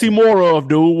what we're gonna see more of,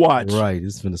 dude. Watch. Right,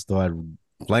 it's gonna start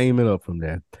flaming up from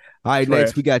there. All right,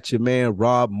 next we got your man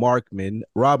Rob Markman.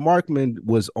 Rob Markman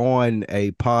was on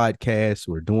a podcast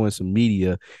or doing some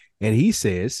media, and he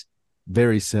says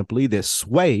very simply that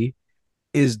Sway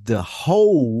is the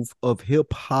Hove of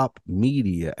hip hop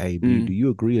media. AB, do you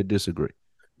agree or disagree?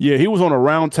 Yeah, he was on a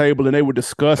round table and they were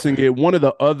discussing it. One of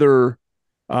the other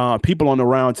people on the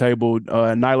round table,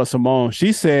 Nyla Simone,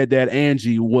 she said that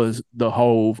Angie was the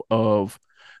Hove of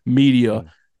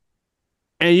media.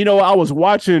 And, you know, I was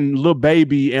watching Lil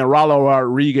Baby and Rollo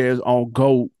Rodriguez on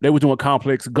GOAT. They were doing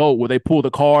Complex GOAT where they pull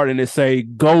the card and they say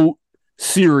GOAT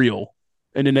cereal.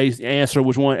 And then they answer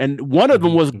which one. And one of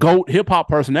them was GOAT hip-hop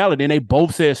personality, and they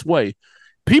both said Sway.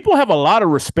 People have a lot of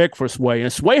respect for Sway,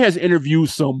 and Sway has interviewed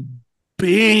some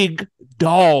big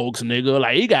dogs, nigga.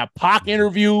 Like, he got Pac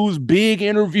interviews, big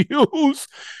interviews.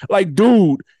 Like,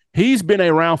 dude, he's been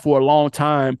around for a long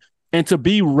time, and to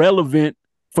be relevant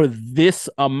for this,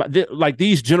 like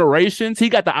these generations, he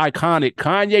got the iconic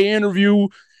Kanye interview.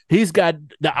 He's got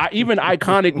the even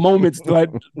iconic moments like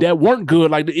that weren't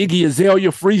good, like the Iggy Azalea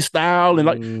freestyle, and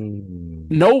like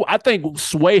no, I think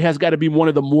Sway has got to be one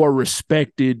of the more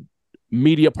respected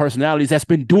media personalities that's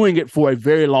been doing it for a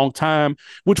very long time,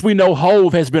 which we know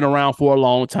Hove has been around for a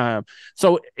long time.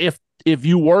 So if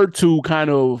you were to kind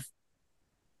of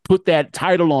put that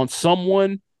title on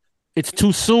someone, it's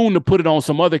too soon to put it on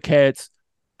some other cats.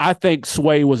 I think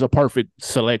Sway was a perfect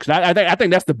selection. I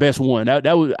think that's the best one.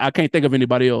 That was, I can't think of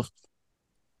anybody else.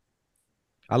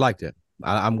 I like that.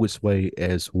 I'm with Sway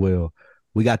as well.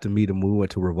 We got to meet him. We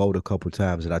went to Revolt a couple of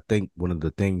times, and I think one of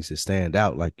the things that stand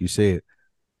out, like you said,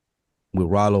 with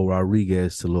Rollo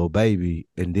Rodriguez to Lil Baby,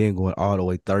 and then going all the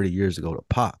way 30 years ago to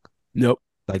Pac. Nope.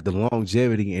 Like the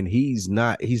longevity, and he's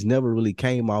never really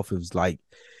came off of like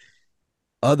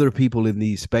other people in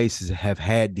these spaces have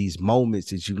had these moments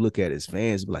that you look at as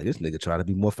fans, be like, this nigga trying to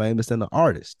be more famous than the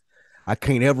artist. I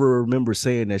can't ever remember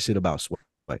saying that shit about Sway.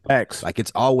 Facts. Like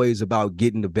it's always about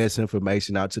getting the best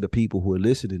information out to the people who are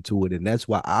listening to it. And that's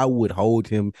why I would hold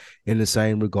him in the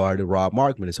same regard that Rob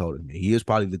Markman is holding me. He is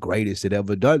probably the greatest that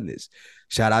ever done this.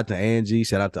 Shout out to Angie,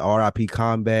 shout out to RIP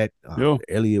Combat,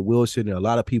 Elliot Wilson, and a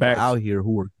lot of people out here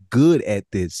who are good at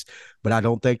this, but I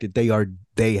don't think that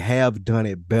they have done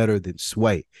it better than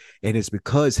Sway. And it's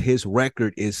because his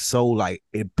record is so like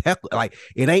impeccable. Like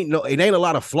it ain't a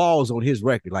lot of flaws on his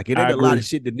record. Like it ain't a lot of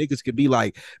shit that niggas could be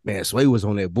like, man, Sway was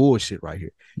on that bullshit right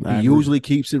here. He usually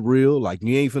keeps it real. Like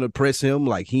you ain't finna press him.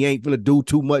 Like he ain't finna do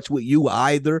too much with you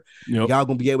either. Y'all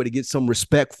gonna be able to get some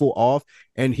respectful off.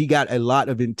 And he got a lot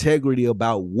of integrity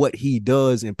about what he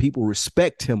does, and people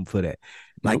respect him for that.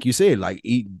 Like you said, like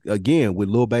again, with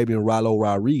Lil Baby and Rallo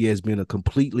Rodriguez being a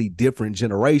completely different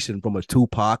generation from a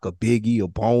Tupac, a Biggie, a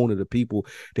Bone, of the people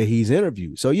that he's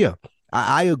interviewed. So yeah,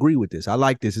 I agree with this. I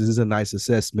like this. This is a nice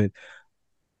assessment.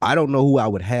 I don't know who I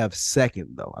would have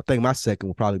second though. I think my second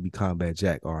would probably be Combat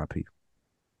Jack, RIP.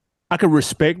 I can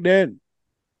respect that.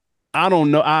 I don't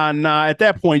know. Nah, at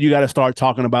that point, you got to start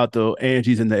talking about the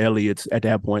Angies and the Elliots at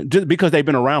that point, just because they've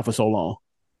been around for so long.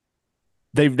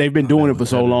 They've been doing it for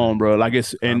so long, bro. Like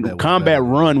Combat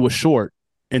Run was short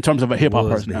in terms of a hip hop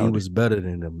personality. He was better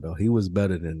than them, though. He was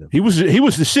better than them. He was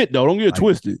the shit, though. Don't get it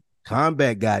twisted.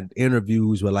 Combat got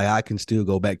interviews where like I can still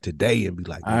go back today and be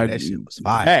like, that shit was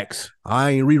fire. Facts.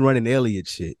 I ain't rerunning Elliot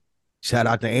shit. Shout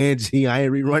out to Angie. I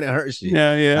ain't rerunning her shit.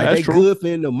 Yeah. Like, that's they true. good for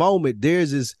in the moment.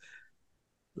 Theirs is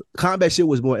Combat shit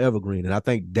was more evergreen, and I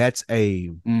think that's a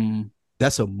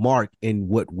mark in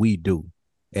what we do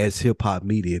as hip hop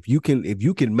media. If you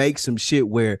can make some shit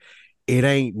where it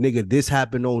ain't nigga, this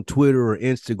happened on Twitter or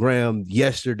Instagram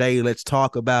yesterday, let's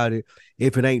talk about it.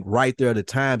 If it ain't right there at the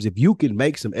times, if you can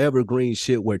make some evergreen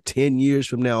shit where 10 years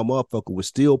from now a motherfucker will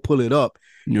still pull it up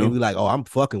and be like, oh, I'm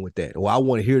fucking with that, or I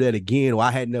want to hear that again, or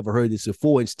I had never heard this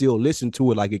before, and still listen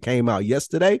to it like it came out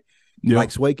yesterday,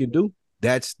 like Sway can do.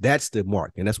 That's the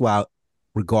mark, and that's why I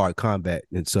regard Combat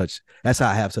and such. That's how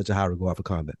I have such a high regard for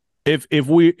Combat. If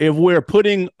we're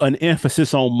putting an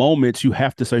emphasis on moments, you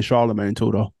have to say Charlemagne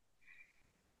too, though.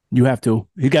 You have to.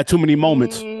 He got too many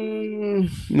moments.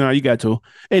 No, you got to.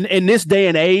 And in this day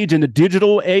and age, in the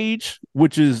digital age,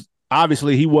 which is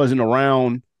obviously he wasn't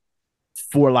around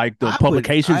for like the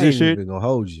publications and shit. I ain't even gonna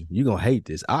hold you. You gonna hate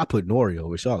this. I put Nori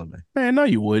over Charlemagne. Man, no,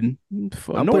 you wouldn't.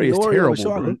 Nori is terrible,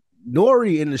 bro.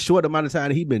 Nori, in the short amount of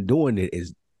time he been doing it,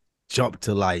 is jumped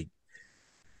to like,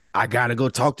 I gotta go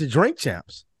talk to Drink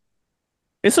Champs.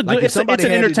 It's a good, it's an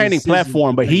entertaining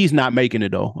platform, but he's not making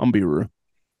it though. I'm gonna be real.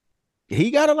 He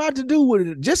got a lot to do with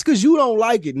it. Just because you don't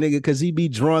like it, nigga, because he be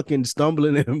drunk and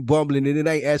stumbling and bumbling, and it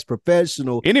ain't as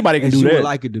professional. Anybody can do you that. Would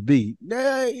like it to be.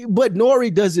 But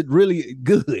Nori does it really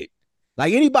good.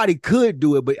 Like anybody could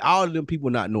do it, but all of them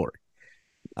people not Nori.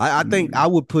 I think I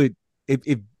would put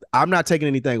if I'm not taking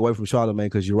anything away from Charlemagne,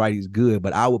 because you're right, he's good,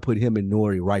 but I would put him and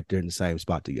Nori right there in the same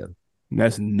spot together.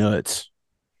 That's nuts.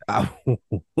 I'm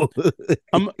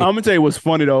gonna tell you what's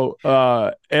funny though.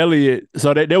 Elliot,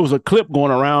 so there was a clip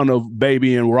going around of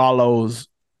Baby and Rollo's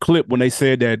clip when they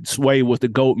said that Sway was the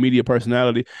GOAT media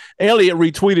personality. Elliot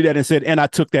retweeted that and said, "And I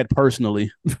took that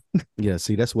personally." Yeah,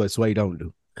 see, that's what Sway don't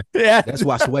do. Yeah, that's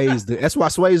why Sway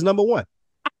is number one.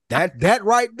 That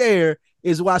right there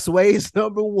is why Sway is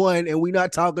number one, and we're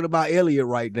not talking about Elliot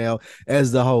right now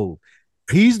as the whole.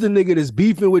 He's the nigga that's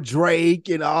beefing with Drake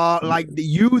and all, like the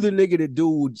nigga that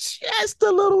do just a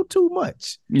little too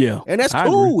much. Yeah. And that's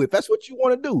cool if that's what you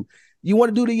want to do. You want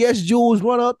to do the Yes Jules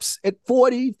run-ups at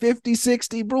 40, 50,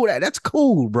 60, bro. That's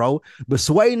cool, bro. But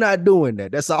Sway not doing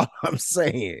that. That's all I'm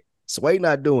saying. Sway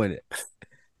not doing it.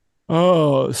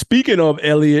 Oh, speaking of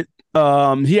Elliot,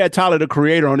 he had Tyler, the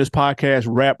Creator, on his podcast,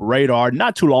 Rap Radar,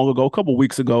 not too long ago, a couple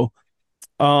weeks ago.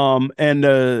 And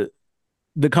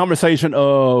the conversation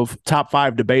of top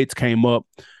 5 debates came up.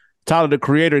 Tyler, the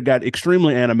Creator, got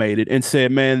extremely animated and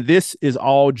said, man, this is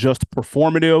all just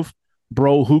performative.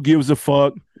 Bro, who gives a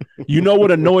fuck? You know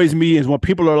what annoys me is when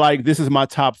people are like, this is my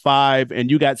top 5,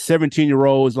 and you got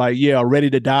 17-year-olds like, yeah, Ready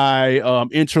to Die,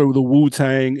 Intro the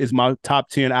Wu-Tang is my top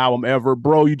 10 album ever.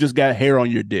 Bro, you just got hair on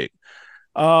your dick.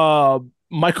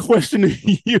 My question to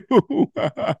you,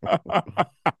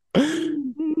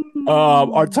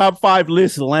 are top 5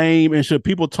 lists lame, and should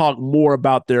people talk more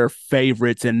about their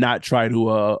favorites and not try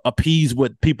to appease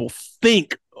what people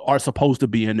think are supposed to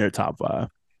be in their top 5?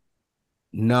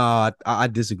 No, I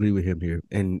disagree with him here.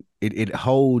 And it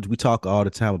holds, we talk all the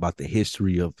time about the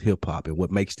history of hip hop and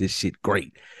what makes this shit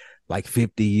great. Like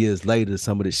 50 years later,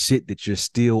 some of the shit that you're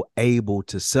still able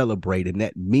to celebrate, and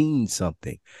that means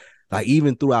something. Like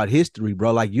even throughout history,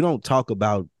 bro, like you don't talk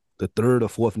about the third or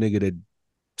fourth nigga that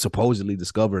supposedly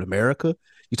discovered America.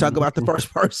 You talk about the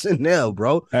first person now,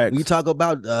 bro. When you talk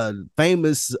about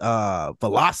famous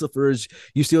philosophers,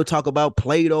 you still talk about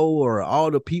Plato or all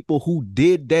the people who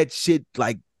did that shit,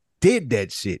 did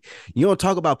that shit. You don't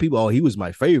talk about people, oh, he was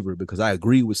my favorite because I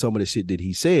agree with some of the shit that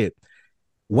he said.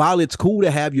 While it's cool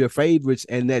to have your favorites,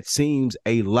 and that seems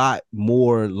a lot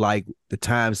more like the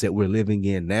times that we're living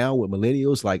in now with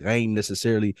millennials, like I ain't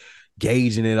necessarily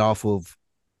gauging it off of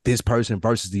this person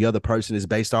versus the other person is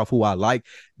based off who I like.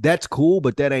 That's cool,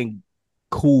 but that ain't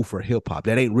cool for hip hop.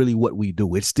 That ain't really what we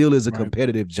do. It still is a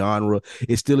competitive genre.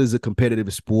 It still is a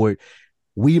competitive sport.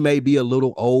 We may be a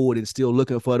little old and still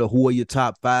looking for who are your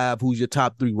top 5, who's your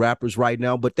top 3 rappers right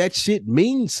now, but that shit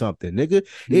means something, nigga.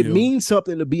 It means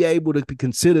something to be able to be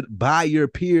considered by your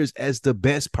peers as the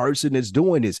best person that's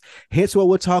doing this. Hence what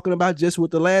we're talking about just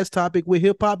with the last topic with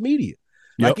hip hop media.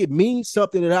 Like it means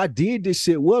something that I did this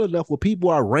shit well enough where people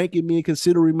are ranking me and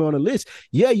considering me on the list.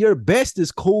 Yeah, your best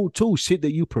is cool too, shit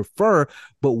that you prefer,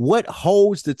 but what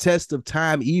holds the test of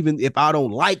time, even if I don't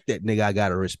like that nigga, I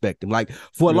gotta respect him. Like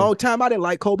for a long time, I didn't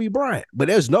like Kobe Bryant, but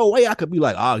there's no way I could be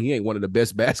like, oh, he ain't one of the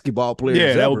best basketball players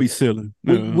ever. That would be silly.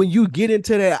 When you get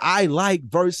into that I like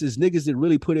versus niggas that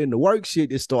really put in the work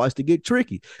shit, it starts to get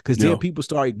tricky because then people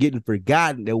start getting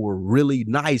forgotten that were really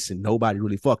nice and nobody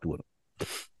really fucked with them.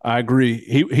 I agree.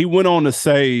 He went on to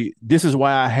say, this is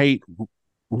why I hate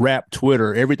rap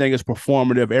Twitter. Everything is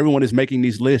performative. Everyone is making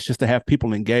these lists just to have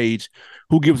people engage.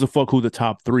 Who gives a fuck who the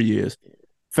top 3 is?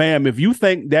 Fam, if you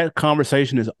think that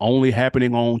conversation is only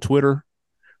happening on Twitter,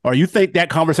 or you think that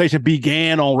conversation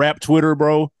began on rap Twitter,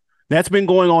 bro, that's been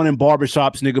going on in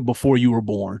barbershops, nigga, before you were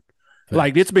born.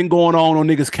 Like, it's been going on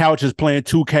niggas' couches playing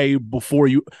 2K before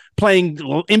you, playing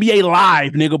NBA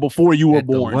Live, nigga, before you were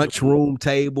born. Lunchroom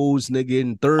tables, nigga,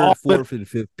 in third, fourth, and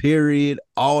fifth period,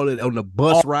 all of it on the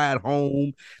bus ride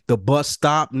home, the bus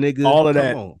stop, nigga. All of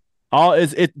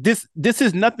that. This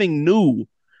is nothing new.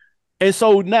 And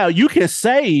so now you can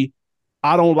say,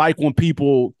 I don't like when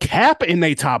people cap in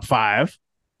their top 5.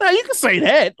 Now you can say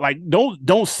that. Like,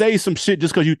 don't say some shit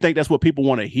just because you think that's what people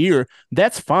want to hear.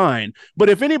 That's fine. But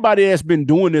if anybody has been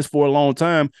doing this for a long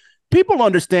time, people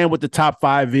understand what the top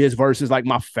 5 is versus like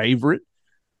my favorite.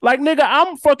 Like, nigga,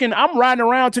 I'm riding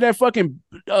around to that fucking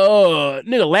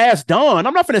nigga Last Dawn.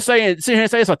 I'm not finna sit here and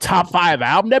say it's a top 5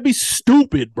 album. That'd be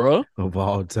stupid, bro. Of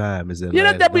all time, is it?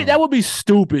 Yeah, that would be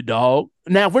stupid, dog.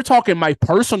 Now, if we're talking my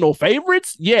personal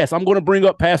favorites, yes, I'm gonna bring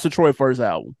up Pastor Troy first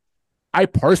album. I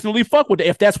personally fuck with it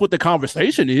if that's what the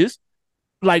conversation is.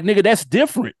 Like, nigga, that's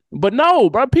different. But no,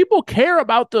 bro, people care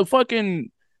about the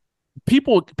fucking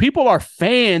people. People are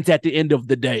fans at the end of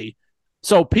the day.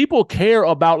 So people care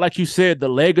about, like you said, the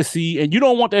legacy, and you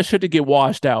don't want that shit to get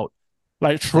washed out.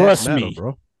 Like, trust me,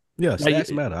 bro. Yeah,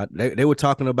 stats matter. They were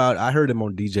talking about, I heard him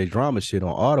on DJ Drama shit on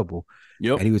Audible.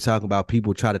 Yep. And he was talking about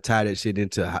people try to tie that shit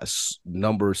into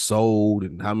numbers sold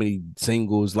and how many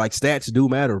singles. Like, stats do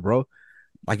matter, bro.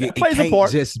 Like, it can't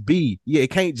just be,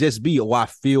 it can't just be, oh, I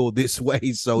feel this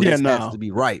way, so this has to be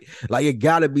right. Like, it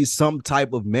got to be some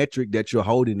type of metric that you're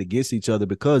holding against each other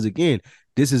because, again,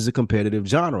 this is a competitive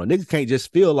genre. Niggas can't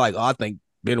just feel like, oh, I think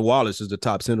Ben Wallace is the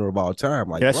top center of all time.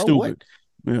 Like, that's bro, stupid.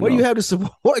 What do you have to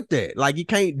support that? Like, you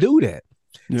can't do that.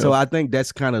 Yeah. So I think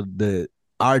that's kind of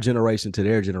our generation to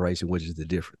their generation, which is the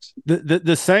difference.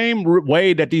 The same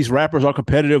way that these rappers are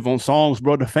competitive on songs,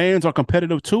 bro, the fans are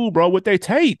competitive too, bro, with their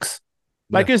takes.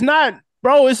 Like, it's not,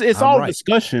 bro, it's all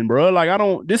discussion, bro. Like,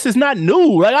 this is not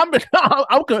new. Like,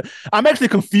 I'm actually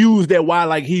confused at why,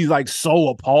 like, he's like so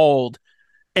appalled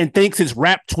and thinks it's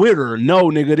rap Twitter. No,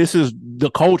 nigga, this is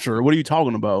the culture. What are you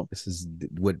talking about? This is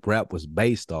what rap was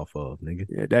based off of, nigga.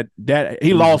 Yeah, that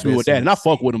he lost me with that, and I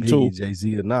fuck with him too.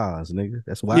 Jay-Z or Nas, nigga.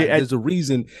 That's why there's a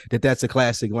reason that's a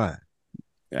classic line.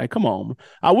 Hey, come on.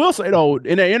 I will say, though,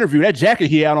 in that interview, that jacket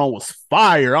he had on was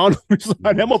fire. I don't know,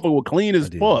 that motherfucker was clean as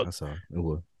fuck. I saw it. It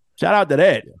was. Shout out to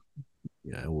that.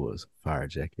 Yeah, it was. Fire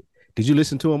jacket. Did you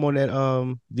listen to him on that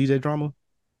DJ Drama?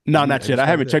 No, not yet. I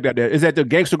haven't checked out that. Is that the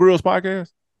Gangsta Grills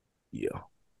podcast? Yeah.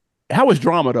 How was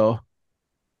Drama, though?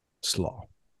 Slaw.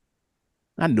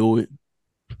 I knew it.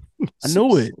 I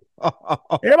knew it.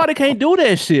 Everybody can't do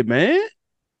that shit, man.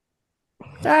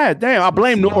 God damn, I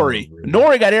blame Nori.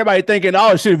 Nori got everybody thinking,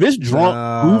 oh shit, if it's drunk,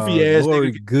 goofy ass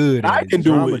nigga, good. I can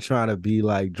do Drama it.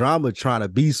 Trying to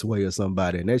be Sway or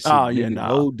somebody. And that shit,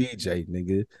 no DJ,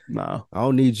 nigga. No. I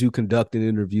don't need you conducting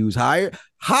interviews.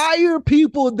 Hire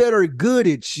people that are good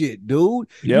at shit, dude.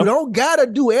 Yep. You don't gotta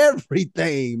do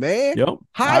everything, man. Yep.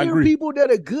 Hire people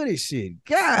that are good at shit.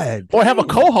 God. Or have a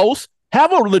co-host.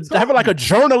 Have like a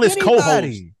journalist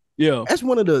co-host. Yeah, that's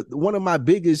one of my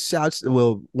biggest shouts.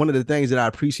 Well, one of the things that I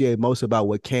appreciate most about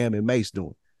what Cam and Mace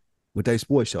doing. with their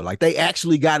sports show. Like they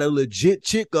actually got a legit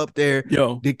chick up there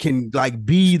Yo. that can like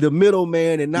be the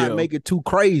middleman and not Yo. make it too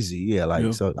crazy. Yeah, like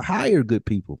Yo. so hire good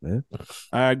people, man.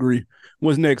 I agree.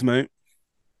 What's next, man?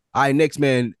 All right, next,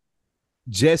 man.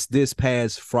 Just this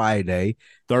past Friday,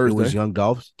 Thursday. It was Young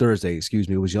Dolph's Thursday, excuse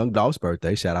me. It was Young Dolph's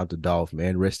birthday. Shout out to Dolph,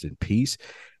 man. Rest in peace.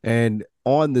 And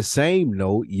on the same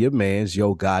note, your man's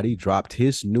Yo Gotti dropped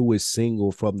his newest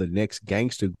single from the next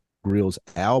Gangsta Grillz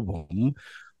album,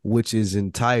 which is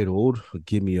entitled,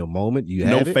 give me a moment. You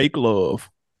have No Fake Love.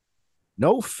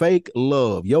 No Fake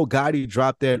Love. Yo Gotti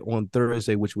dropped that on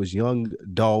Thursday, which was Young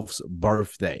Dolph's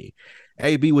birthday.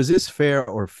 AB, was this fair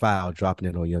or foul dropping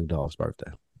it on Young Dolph's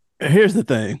birthday? Here's the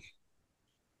thing.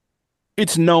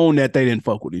 It's known that they didn't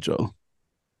fuck with each other.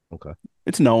 Okay.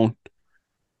 It's known.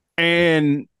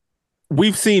 And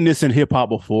we've seen this in hip hop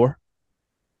before.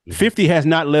 50 has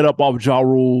not let up off Ja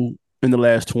Rule in the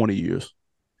last 20 years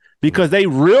because they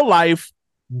real life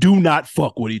do not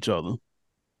fuck with each other.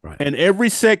 Right. And every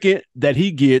second that he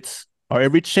gets or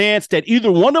every chance that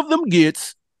either one of them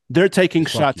gets, they're taking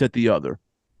shots at the other.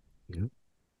 Yeah.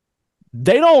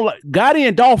 They don't. Gotti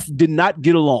and Dolph did not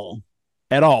get along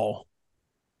at all.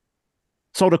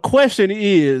 So the question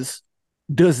is,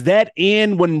 does that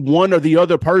end when one or the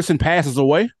other person passes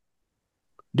away?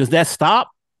 Does that stop?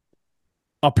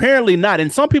 Apparently not. In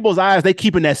some people's eyes, they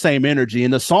keeping that same energy.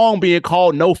 And the song being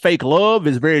called No Fake Love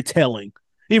is very telling.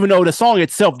 Even though the song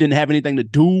itself didn't have anything to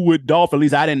do with Dolph, at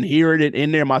least I didn't hear it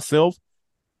in there myself.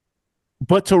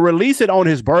 But to release it on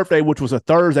his birthday, which was a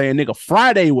Thursday, and nigga,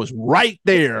 Friday was right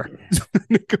there,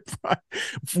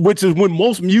 which is when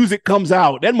most music comes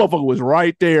out. That motherfucker was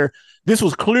right there. This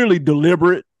was clearly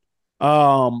deliberate.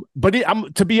 But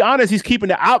to be honest, he's keeping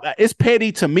it out. It's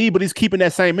petty to me, but he's keeping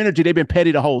that same energy. They've been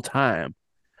petty the whole time.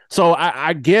 So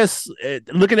I guess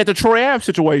looking at the Troy Ave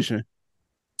situation,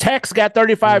 Tax got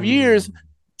 35 years.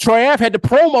 Troy Ave had the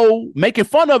promo making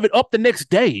fun of it up the next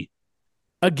day.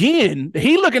 Again,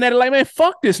 he looking at it like, man,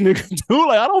 fuck this nigga, dude.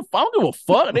 Like, I don't give a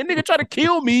fuck. That nigga try to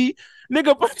kill me.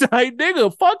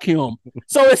 Nigga, fuck him.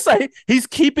 So it's like he's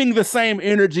keeping the same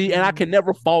energy, and I can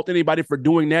never fault anybody for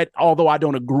doing that, although I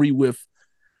don't agree with.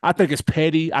 I think it's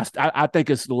petty. I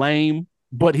think it's lame,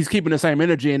 but he's keeping the same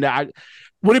energy. And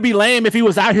would it be lame if he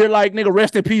was out here like, nigga,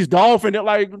 rest in peace, Dolph? And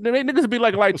like, niggas would be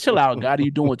like, chill out, God,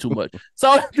 you doing too much.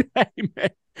 So, hey,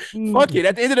 man, fuck it.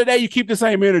 At the end of the day, you keep the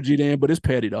same energy, then, but it's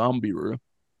petty, though. I'm gonna be real.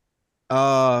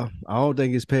 I don't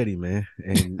think it's petty, man.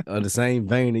 And the same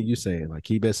vein that you saying, like,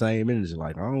 keep that same energy.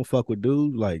 Like, I don't fuck with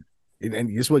dude. Like, and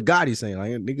it's what Gotti's saying.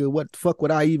 Like, nigga, what the fuck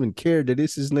would I even care that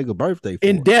this is nigga birthday for?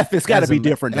 In death, it's got to be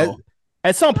different, though.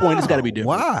 At some point, it's got to be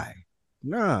different. Why?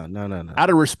 No. Out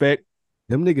of respect.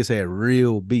 Them niggas had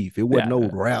real beef. It wasn't no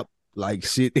rap like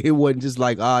shit. It wasn't just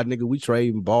like, nigga, we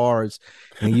trading bars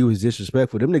and you was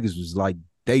disrespectful. Them niggas was like,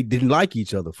 they didn't like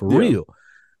each other for real.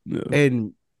 Yeah.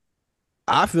 And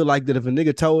I feel like that if a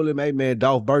nigga told him, hey, man,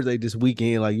 Dolph's birthday this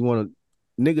weekend, like, you want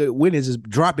to, nigga, when is this?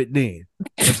 Drop it then.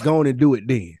 Let's go on and do it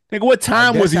then. Nigga, what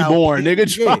time was he born? Nigga,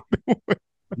 drop it.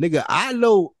 Nigga, I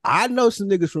know some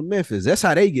niggas from Memphis. That's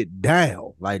how they get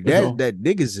down. Like that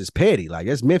niggas is petty. Like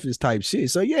that's Memphis type shit.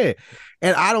 So yeah,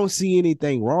 and I don't see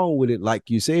anything wrong with it. Like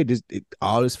you said,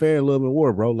 all is fair in love and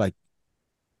war, bro. Like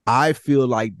I feel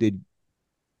like that.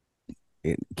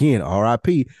 Again,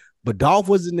 R.I.P. But Dolph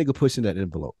was the nigga pushing that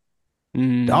envelope.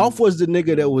 Dolph was the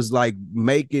nigga that was like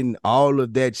making all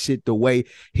of that shit the way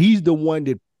he's the one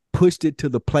that pushed it to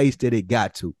the place that it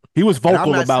got to. He was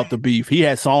vocal about the beef. He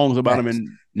had songs about him, and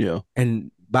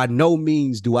and by no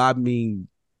means do I mean,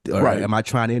 or am I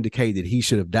trying to indicate that he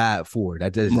should have died for it?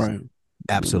 That is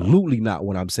absolutely not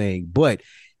what I'm saying. But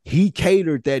he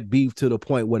catered that beef to the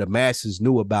point where the masses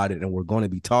knew about it and were going to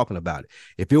be talking about it.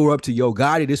 If it were up to Yo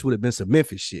Gotti, this would have been some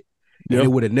Memphis shit. And it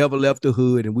would have never left the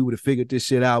hood, and we would have figured this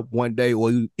shit out one day, or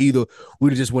either we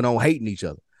would have just went on hating each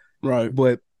other. Right.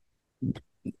 But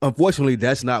unfortunately,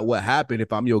 that's not what happened.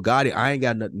 If I'm Yo Gotti, I ain't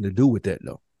got nothing to do with that,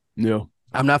 though. Yeah.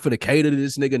 I'm not finna cater to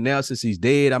this nigga now since he's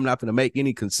dead. I'm not finna make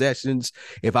any concessions.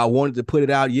 If I wanted to put it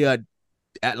out,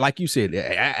 like you said,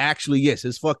 actually, yes,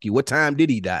 it's fuck you. What time did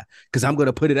he die? Because I'm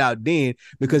gonna put it out then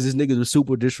because this nigga was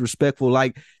super disrespectful.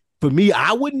 Like, for me,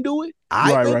 I wouldn't do it.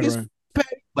 I think it's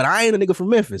petty, but I ain't a nigga from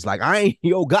Memphis. Like, I ain't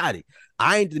Yo Gotti.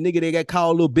 I ain't the nigga that got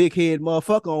called little big head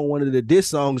motherfucker on one of the diss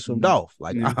songs from Dolph.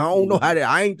 Like, I don't know how that.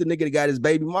 I ain't the nigga that got his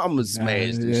baby mama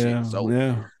smashed and shit. So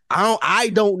I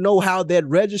don't know how that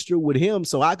registered with him.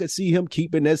 So I could see him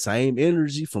keeping that same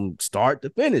energy from start to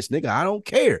finish, nigga. I don't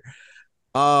care.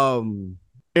 And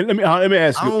let me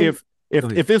ask you,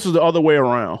 if this was the other way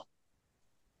around,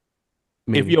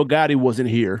 if Yo Gotti wasn't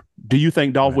here, do you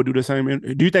think Dolph would do the same?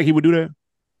 Do you think he would do that?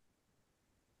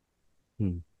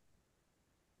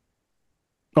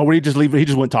 Oh, would he just leave it? He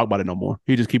just wouldn't talk about it no more.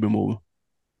 He just keep it moving.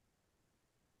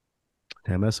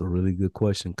 Damn, that's a really good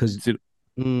question. Because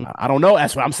I don't know.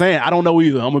 That's what I'm saying. I don't know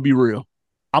either. I'm gonna be real.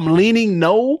 I'm leaning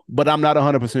no, but I'm not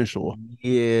 100% sure.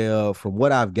 yeah, from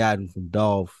what I've gotten from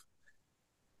Dolph,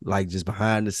 like just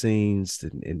behind the scenes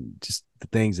and just the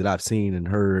things that I've seen and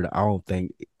heard, I don't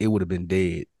think it would have been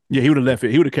dead. Yeah, he would have left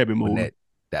it. He would have kept it When moving. that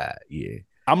died. Yeah.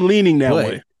 I'm leaning that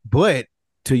way. But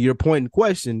to your point in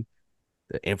question,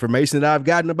 the information that I've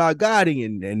gotten about Gotti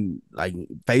and like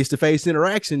face-to-face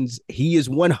interactions, he is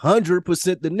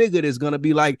 100% the nigga that's gonna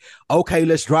be like, okay,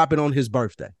 let's drop it on his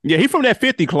birthday. Yeah, he from that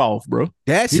 50 cloth, bro.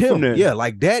 That's him. Yeah,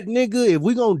 like that nigga, if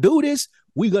we gonna do this,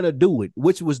 we gonna do it,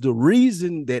 which was the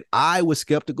reason that I was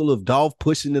skeptical of Dolph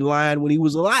pushing the line when he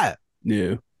was alive.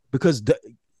 Yeah. Because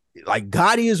like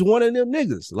Gotti is one of them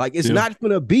niggas. Like it's not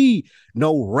gonna be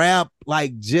no rap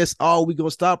like just we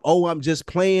gonna stop. Oh, I'm just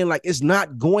playing. Like it's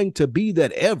not going to be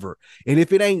that ever. And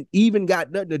if it ain't even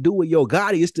got nothing to do with Yo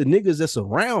Gotti, it's the niggas that's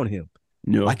around him.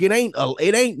 Yeah. Like it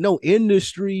ain't no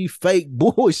industry fake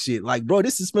bullshit. Like bro,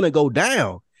 this is gonna go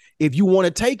down if you want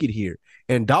to take it here.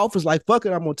 And Dolph is like, fuck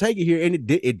it, I'm gonna take it here, and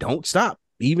it don't stop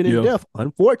even in death,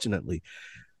 unfortunately.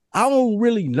 I don't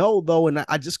really know though, and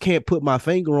I just can't put my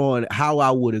finger on how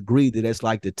I would agree that it's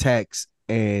like the Tex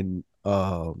and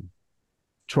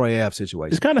Troy Ave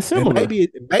situation. It's kind of similar. And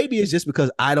maybe it's just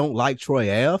because I don't like Troy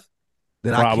Ave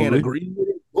that I can't agree with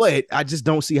it, but I just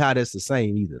don't see how that's the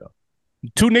same either though.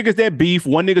 Two niggas that beef.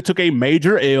 One nigga took a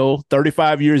major L,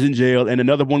 35 years in jail, and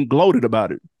another one gloated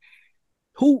about it.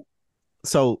 Who?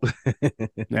 So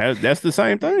that's the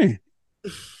same thing.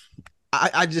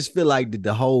 I just feel like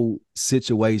the whole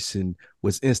situation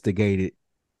was instigated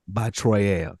by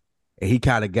Troy Ave, and he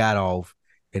kind of got off,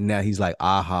 and now he's like,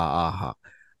 aha.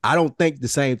 I don't think the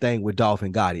same thing with Dolph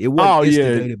and Gotti. It wasn't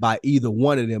instigated by either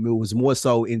one of them. It was more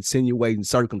so insinuating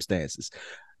circumstances.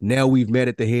 Now we've met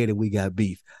at the head and we got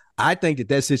beef. I think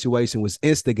that situation was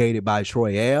instigated by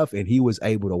Troy Ave, and he was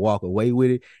able to walk away with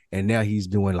it. And now he's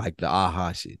doing like the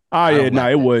aha shit. Oh yeah, no,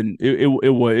 it wasn't.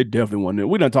 It definitely wasn't.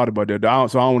 We done talked about that,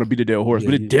 so I don't want to beat the dead horse,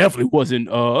 but it definitely wasn't.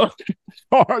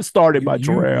 Started by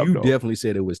Troy Ave. You definitely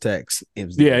said it was Tex.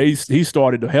 Yeah, he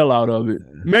started the hell out of it.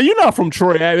 Man, you're not from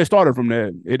Troy Ave. It started from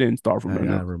that. It didn't start from that.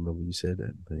 I remember you said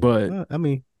that, but I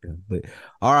mean. Yeah, but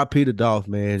R.I.P. to Dolph,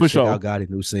 man. For sure. I got a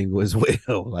new single as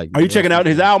well. Like, are you checking out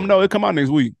his album? No, it come out next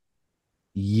week.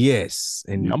 Yes,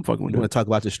 and I'm fucking with you. Want to talk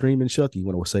about the streaming, Chuck? You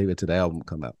want to save it to the album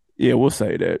come out? Yeah, we'll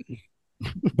say that.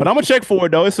 But I'm gonna check for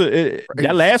it though.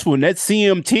 That last one, that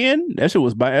CM10, that shit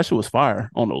was fire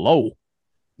on the low.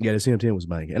 Yeah, the CM10 was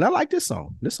banging, and I like this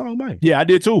song. This song bang. Yeah, I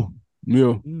did too.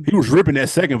 Yeah, he was ripping that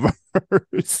second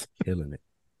verse, killing it.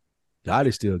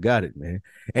 Gotti still got it, man.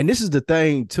 And this is the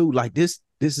thing too. Like this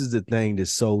is the thing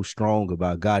that's so strong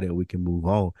about Gotti. And we can move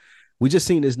on. We just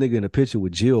seen this nigga in a picture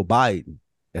with Jill Biden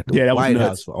at the White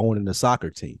House for owning the soccer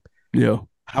team. Yeah.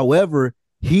 However,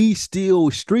 he's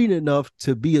still street enough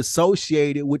to be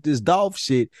associated with this Dolph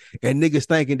shit, and niggas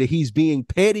thinking that he's being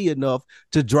petty enough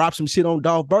to drop some shit on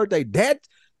Dolph's birthday.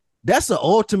 That's the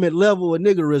ultimate level of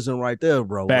niggerism right there,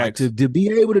 bro. Like to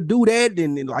be able to do that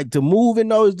and like to move in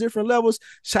those different levels.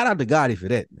 Shout out to Gotti for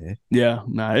that, man. Yeah,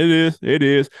 nah, it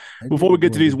is. Before we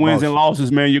get to these wins and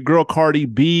losses, man, your girl Cardi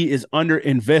B is under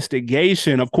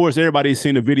investigation. Of course, everybody's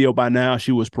seen the video by now.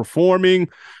 She was performing.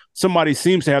 Somebody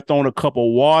seems to have thrown a cup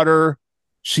of water.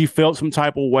 She felt some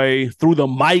type of way, threw the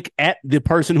mic at the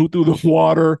person who threw the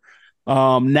water.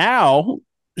 Now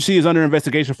she is under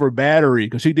investigation for battery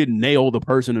because she didn't nail the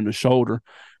person in the shoulder.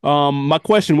 My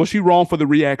question, was she wrong for the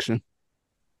reaction?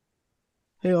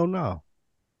 Hell no.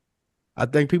 I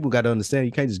think people got to understand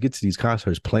you can't just get to these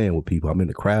concerts playing with people. I'm in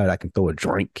the crowd. I can throw a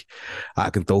drink. I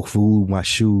can throw food, my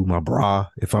shoe, my bra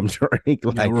if I'm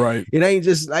drinking. Like, right. It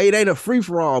ain't a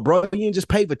free-for-all, bro. You ain't just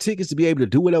pay for tickets to be able to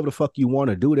do whatever the fuck you want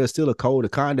to do. There's still a code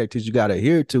of conduct that you got to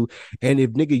adhere to. And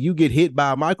if, nigga, you get hit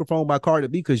by a microphone by Cardi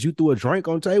B because you threw a drink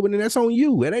on the table, then that's on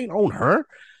you. It ain't on her.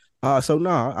 So,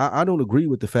 no, I don't agree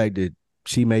with the fact that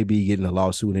she may be getting a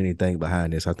lawsuit or anything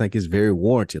behind this. I think it's very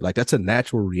warranted. Like, that's a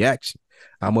natural reaction.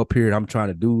 I'm up here and I'm trying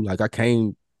to do, like, I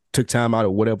took time out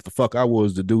of whatever the fuck I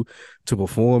was to do to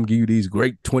perform, give you these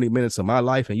great 20 minutes of my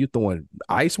life, and you throwing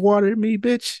ice water at me,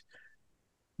 bitch.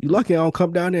 You lucky I don't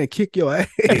come down there and kick your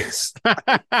ass.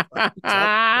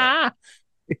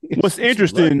 What's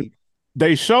interesting,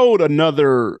 they showed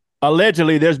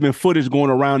allegedly there's been footage going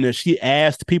around that she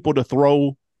asked people to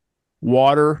throw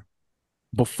water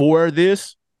before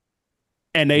this.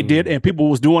 And they did, and people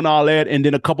was doing all that, and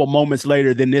then a couple moments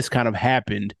later, then this kind of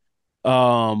happened.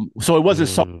 So it wasn't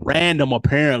so random,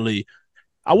 apparently.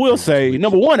 I will say,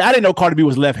 number one, I didn't know Cardi B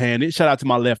was left-handed. Shout out to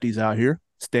my lefties out here.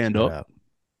 Stand up.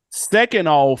 Second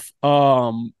off,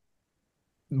 bro,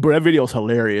 that video's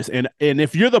hilarious. And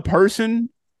if you're the person,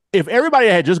 if everybody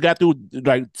had just got through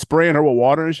like spraying her with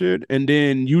water and shit, and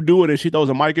then you do it and she throws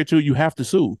a mic at you, you have to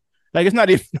sue. Like it's not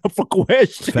even up for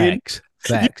question. Facts.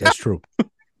 That's true.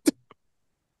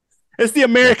 It's the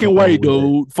American way,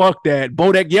 dude. Fuck that.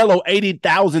 Bodak Yellow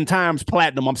 80,000 times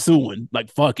platinum. I'm suing. Like,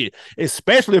 fuck it.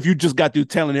 Especially if you just got through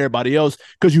telling everybody else,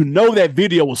 because you know that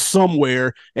video was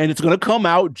somewhere and it's going to come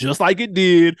out just like it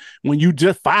did when you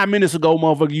just 5 minutes ago,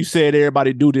 motherfucker, you said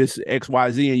everybody do this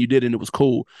XYZ and you did and it was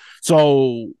cool.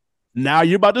 So now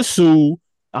you're about to sue.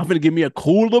 I'm finna give me a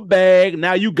cool little bag.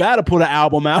 Now you gotta put an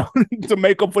album out to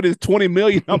make up for this 20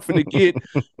 million I'm finna get.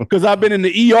 Cause I've been in the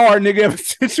ER, nigga, ever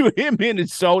since you hit me in the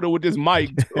shoulder with this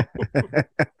mic.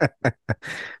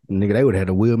 Nigga, they would have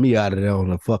to wheel me out of there on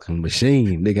a fucking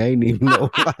machine. Nigga, I ain't even know.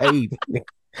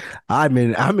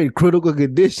 I'm in critical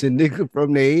condition, nigga,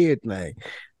 from the head, man.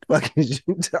 Fucking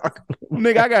you talking about?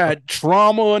 Nigga, I got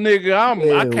trauma, nigga.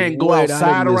 I can't go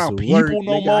outside around people work,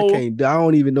 no nigga, more. I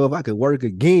don't even know if I could work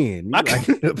again.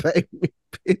 You pay me,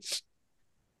 bitch.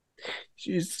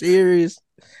 You serious?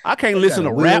 I can't listen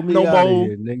to rap no more.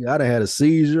 Here, nigga. I done had a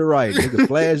seizure, right? Nigga,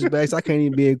 flashbacks. I can't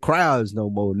even be in crowds no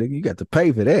more, nigga. You got to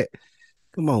pay for that.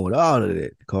 Come on with all of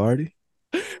that, Cardi.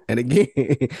 And again,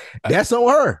 that's on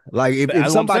her. Like if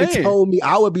somebody told me,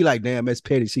 I would be like, damn, that's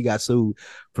petty. She got sued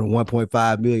for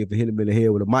 1.5 million for hitting him in the head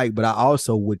with a mic. But I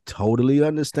also would totally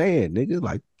understand, nigga.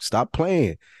 Like, stop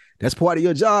playing. That's part of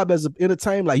your job as an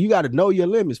entertainer. Like, you got to know your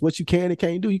limits, what you can and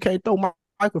can't do. You can't throw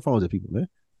microphones at people, man.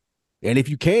 And if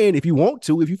you want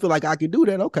to, if you feel like I can do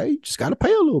that, okay, you just got to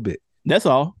pay a little bit. That's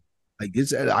all. Like,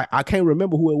 I can't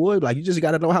remember who it was. Like, you just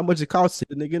got to know how much it costs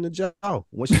the nigga in the jail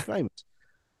once you're famous.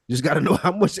 You just got to know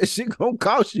how much that shit gonna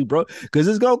cost you, bro. Because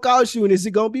it's gonna cost you, and is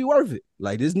it gonna be worth it?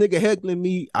 Like, this nigga heckling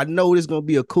me, I know it's gonna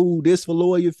be a cool, this for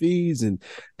lawyer fees and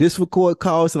this for court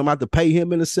costs, and I'm about to pay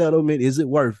him in a settlement. Is it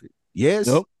worth it? Yes.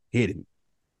 Nope. Hit him.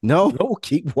 No,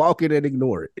 keep walking and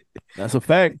ignore it. That's a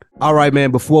fact. All right, man,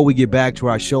 before we get back to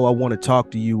our show, I want to talk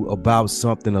to you about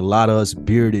something a lot of us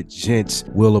bearded gents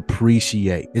will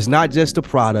appreciate. It's not just a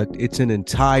product, it's an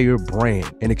entire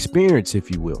brand, an experience, if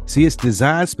you will. See, it's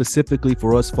designed specifically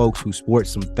for us folks who sport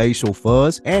some facial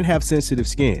fuzz and have sensitive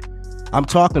skin. I'm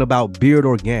talking about Beard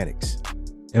Organics.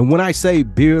 And when I say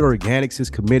Beard Organics is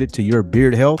committed to your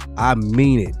beard health, I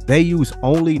mean it. They use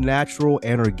only natural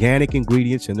and organic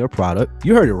ingredients in their product.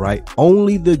 You heard it right.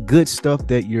 Only the good stuff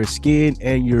that your skin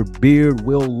and your beard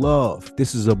will love.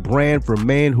 This is a brand for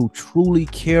men who truly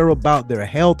care about their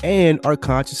health and are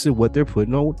conscious of what they're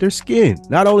putting on with their skin.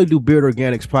 Not only do Beard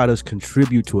Organics products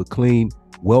contribute to a clean,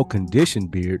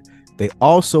 well-conditioned beard, they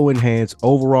also enhance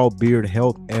overall beard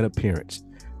health and appearance.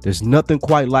 There's nothing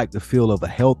quite like the feel of a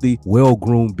healthy,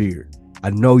 well-groomed beard. I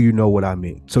know you know what I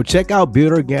mean. So check out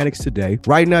Beard Organics today.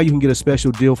 Right now, you can get a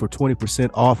special deal for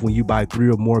 20% off when you buy 3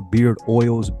 or more beard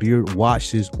oils, beard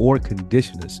washes, or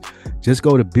conditioners. Just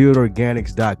go to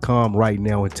beardorganics.com right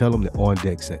now and tell them that On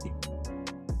Deck sent you.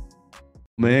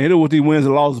 Man, hit it with these wins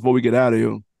and losses before we get out of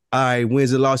here. All right,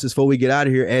 wins and losses before we get out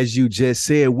of here. As you just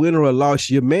said, win or loss,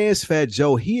 your man's Fat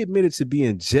Joe, he admitted to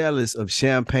being jealous of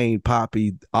Champagne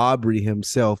Poppy Aubrey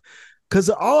himself because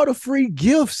of all the free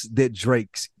gifts that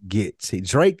Drake gets.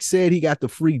 Drake said he got the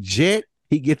free jet.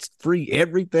 He gets free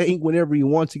everything whenever he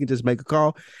wants. He can just make a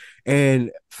call. And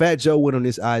Fat Joe went on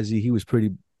this IG. He was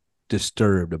pretty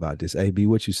disturbed about this. AB,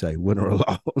 what you say? Win or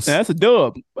loss? That's a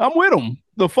dub. I'm with him.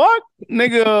 The fuck?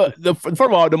 Nigga, first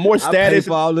of all, the more status. I pay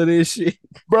for all of this shit.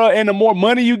 Bro, and the more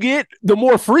money you get, the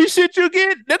more free shit you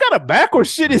get. They got a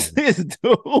backwards shit is this, dude.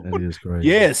 That is crazy.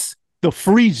 Yes. The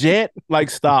free jet. Like,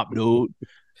 stop, dude.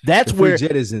 That's the free where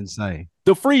jet is insane.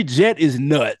 The free jet is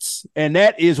nuts. And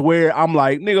that is where I'm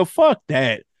like, nigga, fuck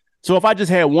that. So if I just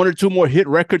had 1 or 2 more hit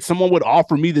records, someone would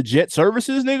offer me the jet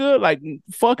services, nigga. Like,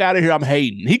 fuck out of here. I'm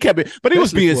hating. He kept it, but he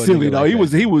was being silly though. He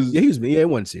was. It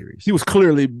wasn't serious. He was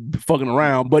clearly fucking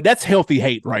around. But that's healthy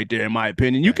hate right there, in my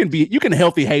opinion. You can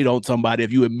healthy hate on somebody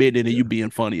if you admit it and you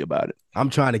being funny about it. I'm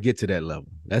trying to get to that level.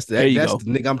 That's the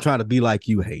nigga. I'm trying to be like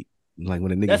you hate. Like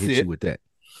when a nigga hits you with that.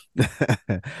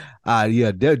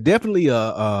 Yeah, definitely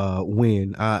a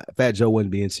win. Fat Joe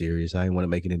wasn't being serious. I didn't want to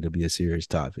make it into be a serious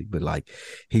topic, but like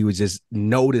he was just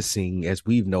noticing, as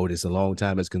we've noticed a long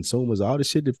time as consumers, all the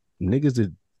shit that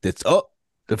niggas that's up,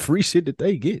 the free shit that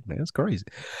they get, man. That's crazy.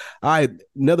 All right,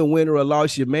 another winner or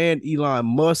loss, your man Elon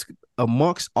Musk.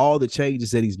 Amongst all the changes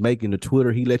that he's making to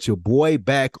Twitter, he let your boy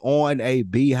back on.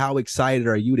 AB, how excited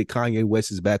are you that Kanye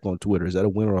West is back on Twitter? Is that a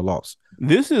win or a loss?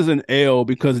 This is an L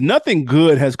because nothing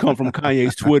good has come from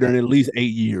Kanye's Twitter in at least 8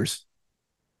 years.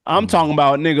 I'm talking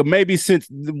about, nigga, maybe since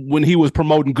when he was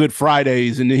promoting Good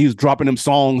Fridays and then he was dropping them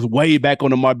songs way back on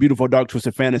the My Beautiful Dark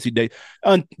Twisted Fantasy day.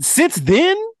 Since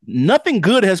then, nothing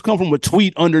good has come from a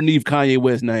tweet underneath Kanye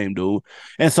West's name, dude.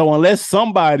 And so unless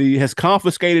somebody has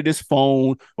confiscated his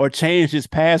phone or changed his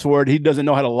password, he doesn't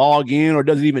know how to log in or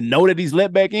doesn't even know that he's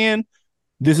let back in,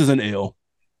 this is an L.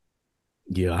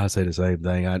 Yeah, I say the same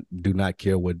thing. I do not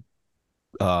care what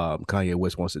Kanye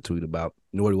West wants to tweet about,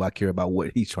 nor do I care about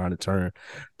what he's trying to turn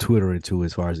Twitter into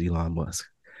as far as Elon Musk.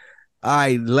 All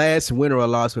right, last winner or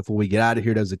loss before we get out of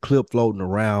here. There's a clip floating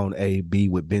around, AB,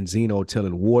 with Benzino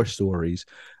telling war stories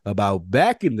about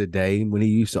back in the day when he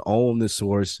used to own The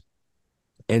Source,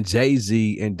 and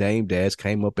Jay-Z and Dame Dash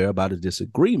came up there about a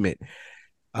disagreement.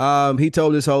 He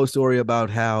told this whole story about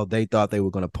how they thought they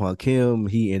were going to punk him.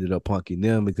 He ended up punking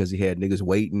them because he had niggas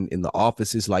waiting in the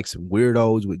offices like some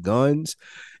weirdos with guns.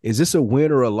 Is this a win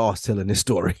or a loss telling this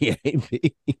story?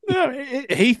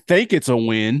 He think it's a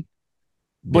win.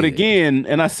 But again,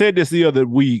 and I said this the other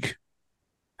week,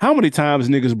 how many times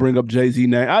niggas bring up Jay-Z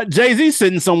name? Jay-Z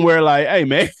sitting somewhere like, hey,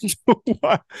 man,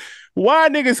 why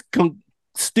niggas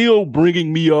still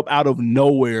bringing me up out of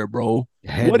nowhere, bro?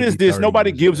 What is this?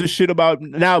 Nobody gives a shit about.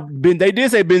 Now, they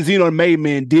did say Benzino and Made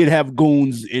Man did have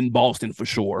goons in Boston for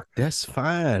sure. That's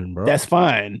fine, bro. That's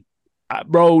fine.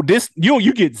 Bro, this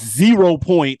you get 0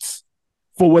 points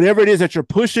for whatever it is that you're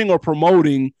pushing or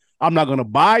promoting. I'm not going to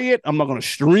buy it. I'm not going to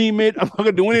stream it. I'm not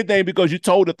going to do anything because you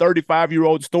told a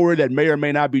 35-year-old story that may or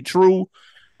may not be true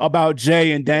about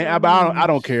Jay and Dan. I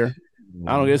don't care.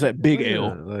 I don't. It's a big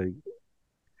L. Like,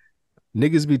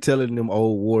 niggas be telling them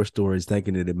old war stories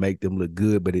thinking that it make them look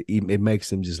good, but it makes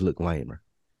them just look lamer.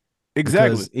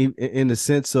 Exactly. Because in the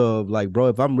sense of like, bro,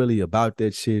 if I'm really about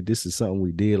that shit, this is something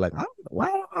we did. Like, I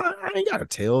ain't got to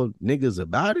tell niggas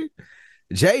about it.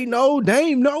 Jay no,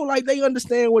 Dame no, like they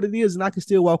understand what it is, and I can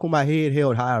still walk with my head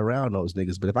held high around those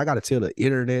niggas. But if I got to tell the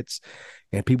internets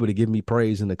and people to give me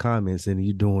praise in the comments, then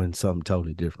you're doing something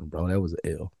totally different, bro. That was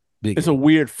an L. It's a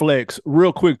weird flex.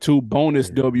 Real quick, too, bonus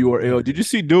W or L. Did you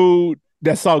see dude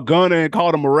that saw Gunna and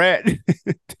called him a rat?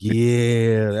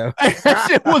 Yeah. That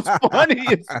shit was funny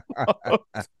as fuck.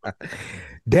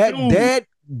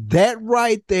 That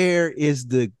right there is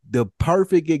the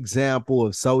perfect example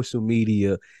of social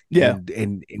media. Yeah.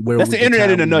 And where that's the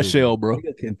internet in a nutshell, bro.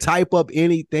 You can type up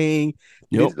anything.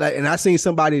 Yep. Like, and I seen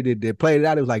somebody that played it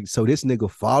out. It was like, so this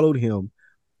nigga followed him,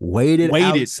 waited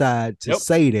outside to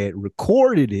say that,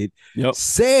 recorded it,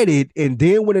 said it, and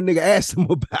then when a nigga asked him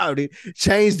about it,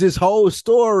 changed his whole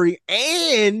story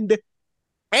and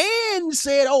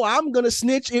said, oh, I'm gonna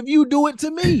snitch if you do it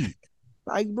to me.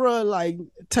 Like, bro, like,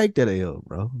 take that L,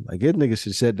 bro. Like, this nigga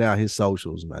should shut down his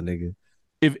socials, my nigga.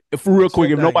 If real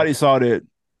quick, if nobody saw that,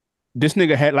 this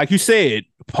nigga had, like you said,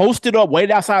 posted up,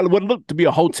 waited outside what looked to be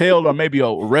a hotel or maybe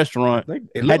a restaurant.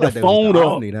 Had the phone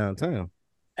up downtown.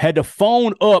 Had the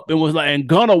phone up and was like, and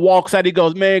Gunna walks out. He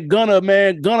goes, Gunna,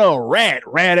 rat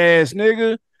ass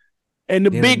nigga. And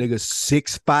the big nigga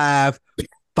 6'5",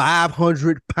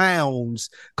 500 pounds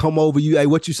come over you. Hey,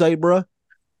 what you say, bro?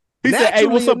 He said, hey,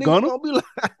 what's up, Gunna?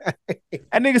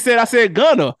 That nigga said, I said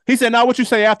Gunna. He said, now what you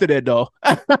say after that, though?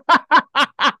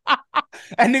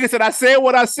 And nigga said, I said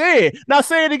what I said. Now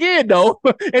say it again, though.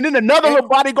 And then another little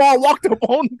bodyguard walked up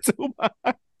on him, too.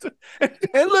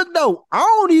 And look, though, I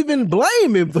don't even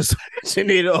blame him for switching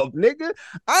it up, nigga.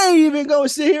 I ain't even gonna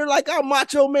sit here like I'm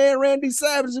Macho Man Randy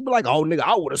Savage and be like, oh, nigga,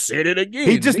 I would have said it again.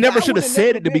 He just never should have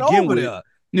said it to begin with.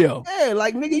 Yeah,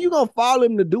 like, nigga, you gonna follow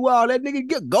him to do all that,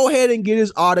 nigga? Go ahead and get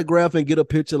his autograph and get a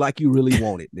picture like you really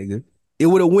want it, nigga. It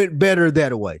would have went better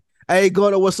that way. Hey,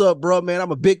 Gunna, what's up, bro, man?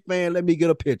 I'm a big fan. Let me get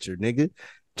a picture, nigga.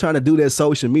 Trying to do that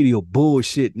social media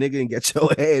bullshit, nigga, and get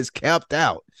your ass capped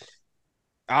out.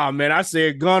 Oh, man, I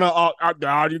said, Gunna,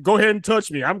 go ahead and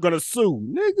touch me. I'm going to sue.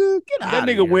 Nigga, get out that of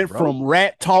nigga here, went bro. From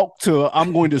rat talk to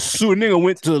I'm going to sue. Nigga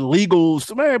went to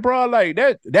legals. Man, bro, like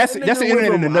that's the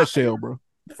internet in a nutshell, bro.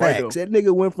 Facts. That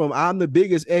nigga went from I'm the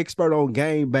biggest expert on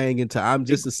game banging to I'm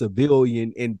just a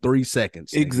civilian in 3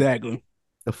 seconds. Nigga. Exactly.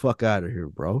 The fuck out of here,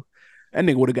 bro. That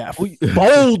nigga would have got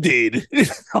folded.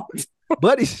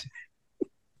 Buddy.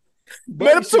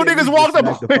 Man, them two niggas walked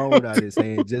up the phone out of his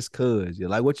hand just cuz. You're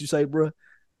like, what you say, bro?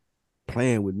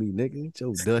 Playing with me, nigga. Get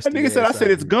your dusty that nigga said, I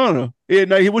said it's here. Gunna. Yeah,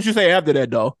 no, what you say after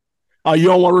that, though? Oh, you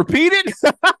don't want to repeat it?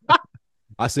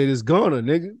 I said it's Gunna,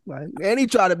 nigga. Like, and he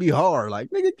tried to be hard. Like,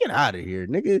 nigga, get out of here,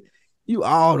 nigga. You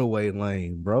all the way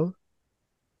lame, bro.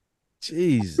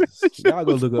 Jesus. Y'all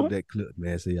go look up that clip,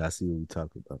 man. So y'all see what we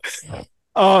talking about.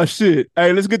 Oh, shit.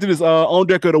 Hey, let's get to this on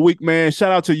deck of the week, man.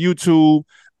 Shout out to YouTube.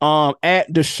 At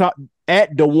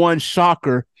the one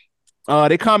shocker.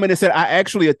 They commented and said, I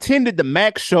actually attended the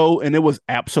Mac show and it was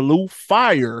absolute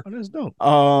fire. Oh, that's dope.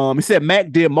 He said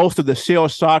Mac did most of the Shell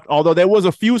Shock, although there was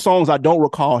a few songs I don't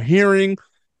recall hearing.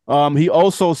 He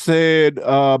also said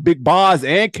Big Boz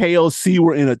and KLC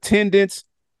were in attendance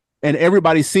and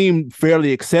everybody seemed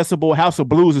fairly accessible. House of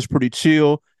Blues is pretty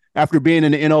chill. After being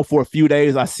in the NO for a few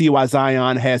days, I see why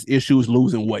Zion has issues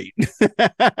losing weight.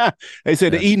 They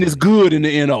said the eating is good in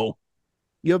the NO.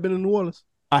 You ever been in New Orleans?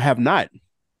 I have not.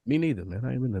 Me neither, man.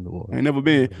 I ain't been in New Orleans. I ain't never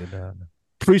been.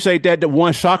 Appreciate that. The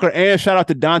one shocker. And shout out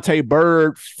to Dante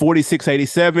Bird,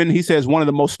 4687. He says one of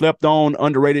the most slept on,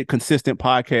 underrated, consistent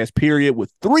podcast, period,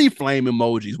 with 3 flame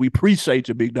emojis. We appreciate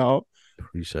you, big dog.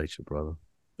 Appreciate you, brother.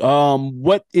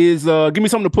 What is give me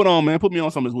something to put on, man. Put me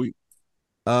on something this week.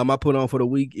 My put on for the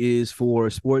week is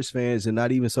for sports fans and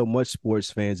not even so much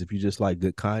sports fans. If you just like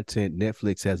good content,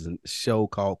 Netflix has a show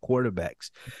called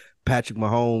Quarterbacks. Patrick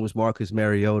Mahomes, Marcus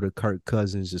Mariota, Kirk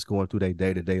Cousins, just going through their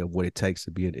day-to-day of what it takes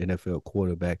to be an NFL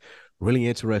quarterback. Really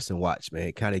interesting watch, man.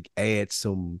 It kind of adds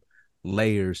some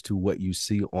layers to what you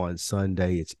see on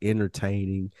Sunday. It's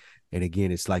entertaining. And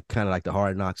again, it's like kind of like the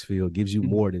Hard Knocks feel. It gives you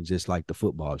more than just like the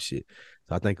football shit.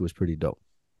 So I think it was pretty dope.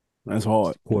 That's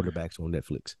hard. Quarterbacks on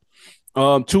Netflix.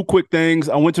 2 quick things.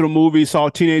 I went to the movie, saw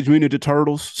Teenage Mutant Ninja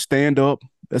Turtles stand up.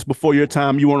 That's before your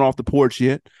time. You weren't off the porch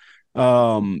yet.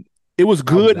 It was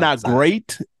good, not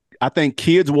great. I think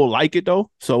kids will like it though.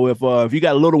 So if you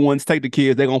got little ones, take the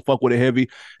kids. They're gonna fuck with it heavy.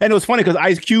 And it was funny because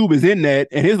Ice Cube is in that,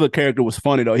 and his little character was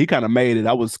funny though. He kind of made it.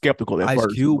 I was skeptical at first.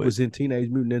 Ice Cube was in Teenage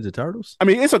Mutant Ninja Turtles. I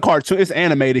mean, it's a cartoon. It's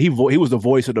animated. He was the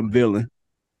voice of the villain.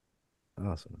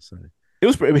 Awesome. It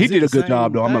was. He did a good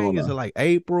job though. I'm not gonna lie. Is it like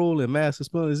April and Master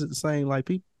Splinter? Is it the same like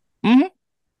people?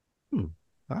 Mm-hmm.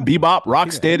 Bebop,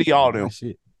 Rocksteady, all them.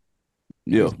 Shit.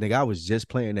 Yeah, nigga, I was just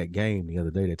playing that game the other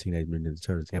day, that Teenage Mutant Ninja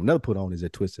Turtles game. Another put on is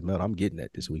that Twisted Metal. I'm getting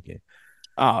that this weekend.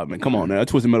 Oh man, come on now,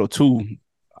 Twisted Metal 2.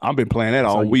 I've been playing that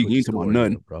all week. You ain't talking about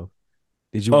nothing, bro.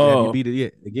 Did you have you beat it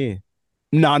yet again?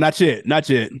 No, not yet.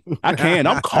 I can.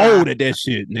 I'm cold at that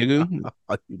shit, nigga. No,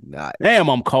 you're not. Damn,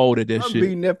 I'm cold at that shit. I'm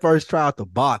beating that first try out the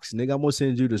box, nigga. I'm gonna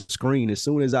send you the screen as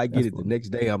soon as I get it. The next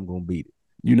day, I'm gonna beat it.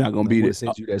 You're not gonna beat it.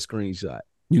 Send you that screenshot.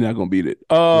 You're not gonna beat it.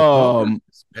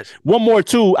 One more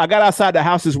too. I got outside the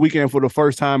house this weekend for the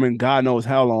first time in God knows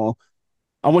how long.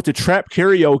 I went to trap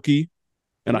karaoke,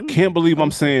 and I can't believe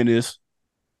I'm saying this.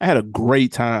 I had a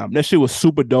great time. That shit was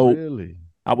super dope. Really?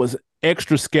 I was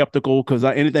extra skeptical because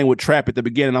anything with trap at the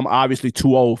beginning, I'm obviously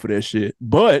too old for that shit.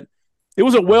 But it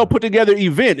was a well put together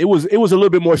event. It was a little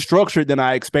bit more structured than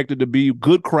I expected to be.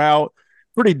 Good crowd,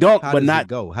 pretty dunk, but not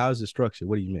go. How's the structure?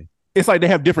 What do you mean? It's like they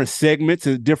have different segments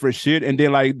and different shit, and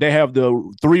then like they have the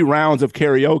 3 rounds of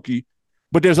karaoke,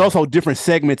 but there's also different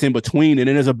segments in between, and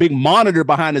then there's a big monitor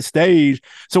behind the stage.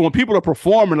 So when people are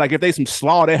performing, like if they some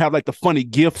slaw, they have like the funny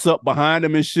gifts up behind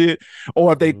them and shit.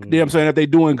 Or if they, you know what I'm saying, if they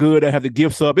doing good, they have the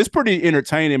gifts up. It's pretty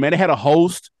entertaining, man. They had a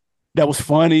host that was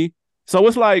funny. So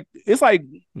it's like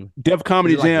Def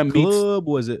Comedy Jam like a club,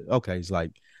 was it? Okay, it's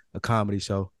like a comedy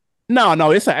show.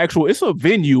 No, it's a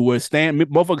venue where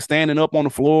motherfuckers standing up on the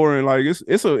floor, and like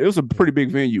it was a pretty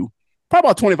big venue. Probably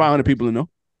about 2,500 people in there.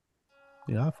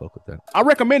 Yeah, I fuck with that. I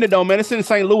recommend it though, man. It's in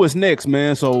St. Louis next,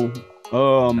 man. So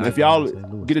if y'all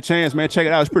get a chance, man, check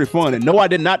it out. It's pretty fun. And no, I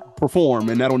did not perform,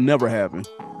 and that'll never happen.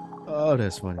 Oh,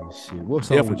 that's funny as shit. What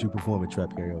song would you perform at trap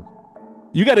karaoke?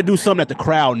 You got to do something that the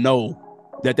crowd know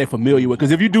that they're familiar with.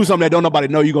 Because if you do something that don't nobody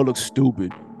know, you're gonna look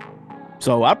stupid.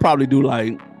 So I'd probably do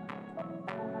like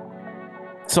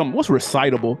what's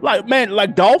recitable?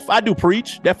 Like Dolph, I do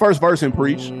Preach. That first verse in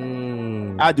Preach.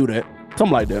 I do that.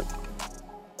 Something like that.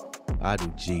 I do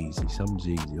Jeezy. Some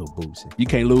Jeezy or Boosie. You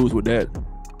can't lose with that.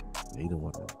 Either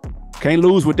one of them. Can't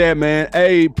lose with that, man.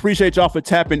 Hey, appreciate y'all for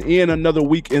tapping in. Another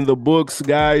week in the books,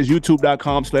 guys.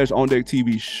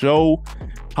 YouTube.com/OnDeckTV show.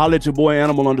 Holla at your boy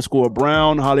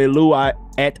Animal_Brown. Hallelujah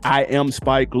at I am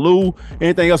Spike Lou.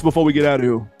 Anything else before we get out of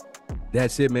here?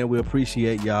 That's it, man. We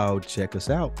appreciate y'all. Check us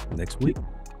out next week.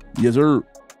 Yes, sir.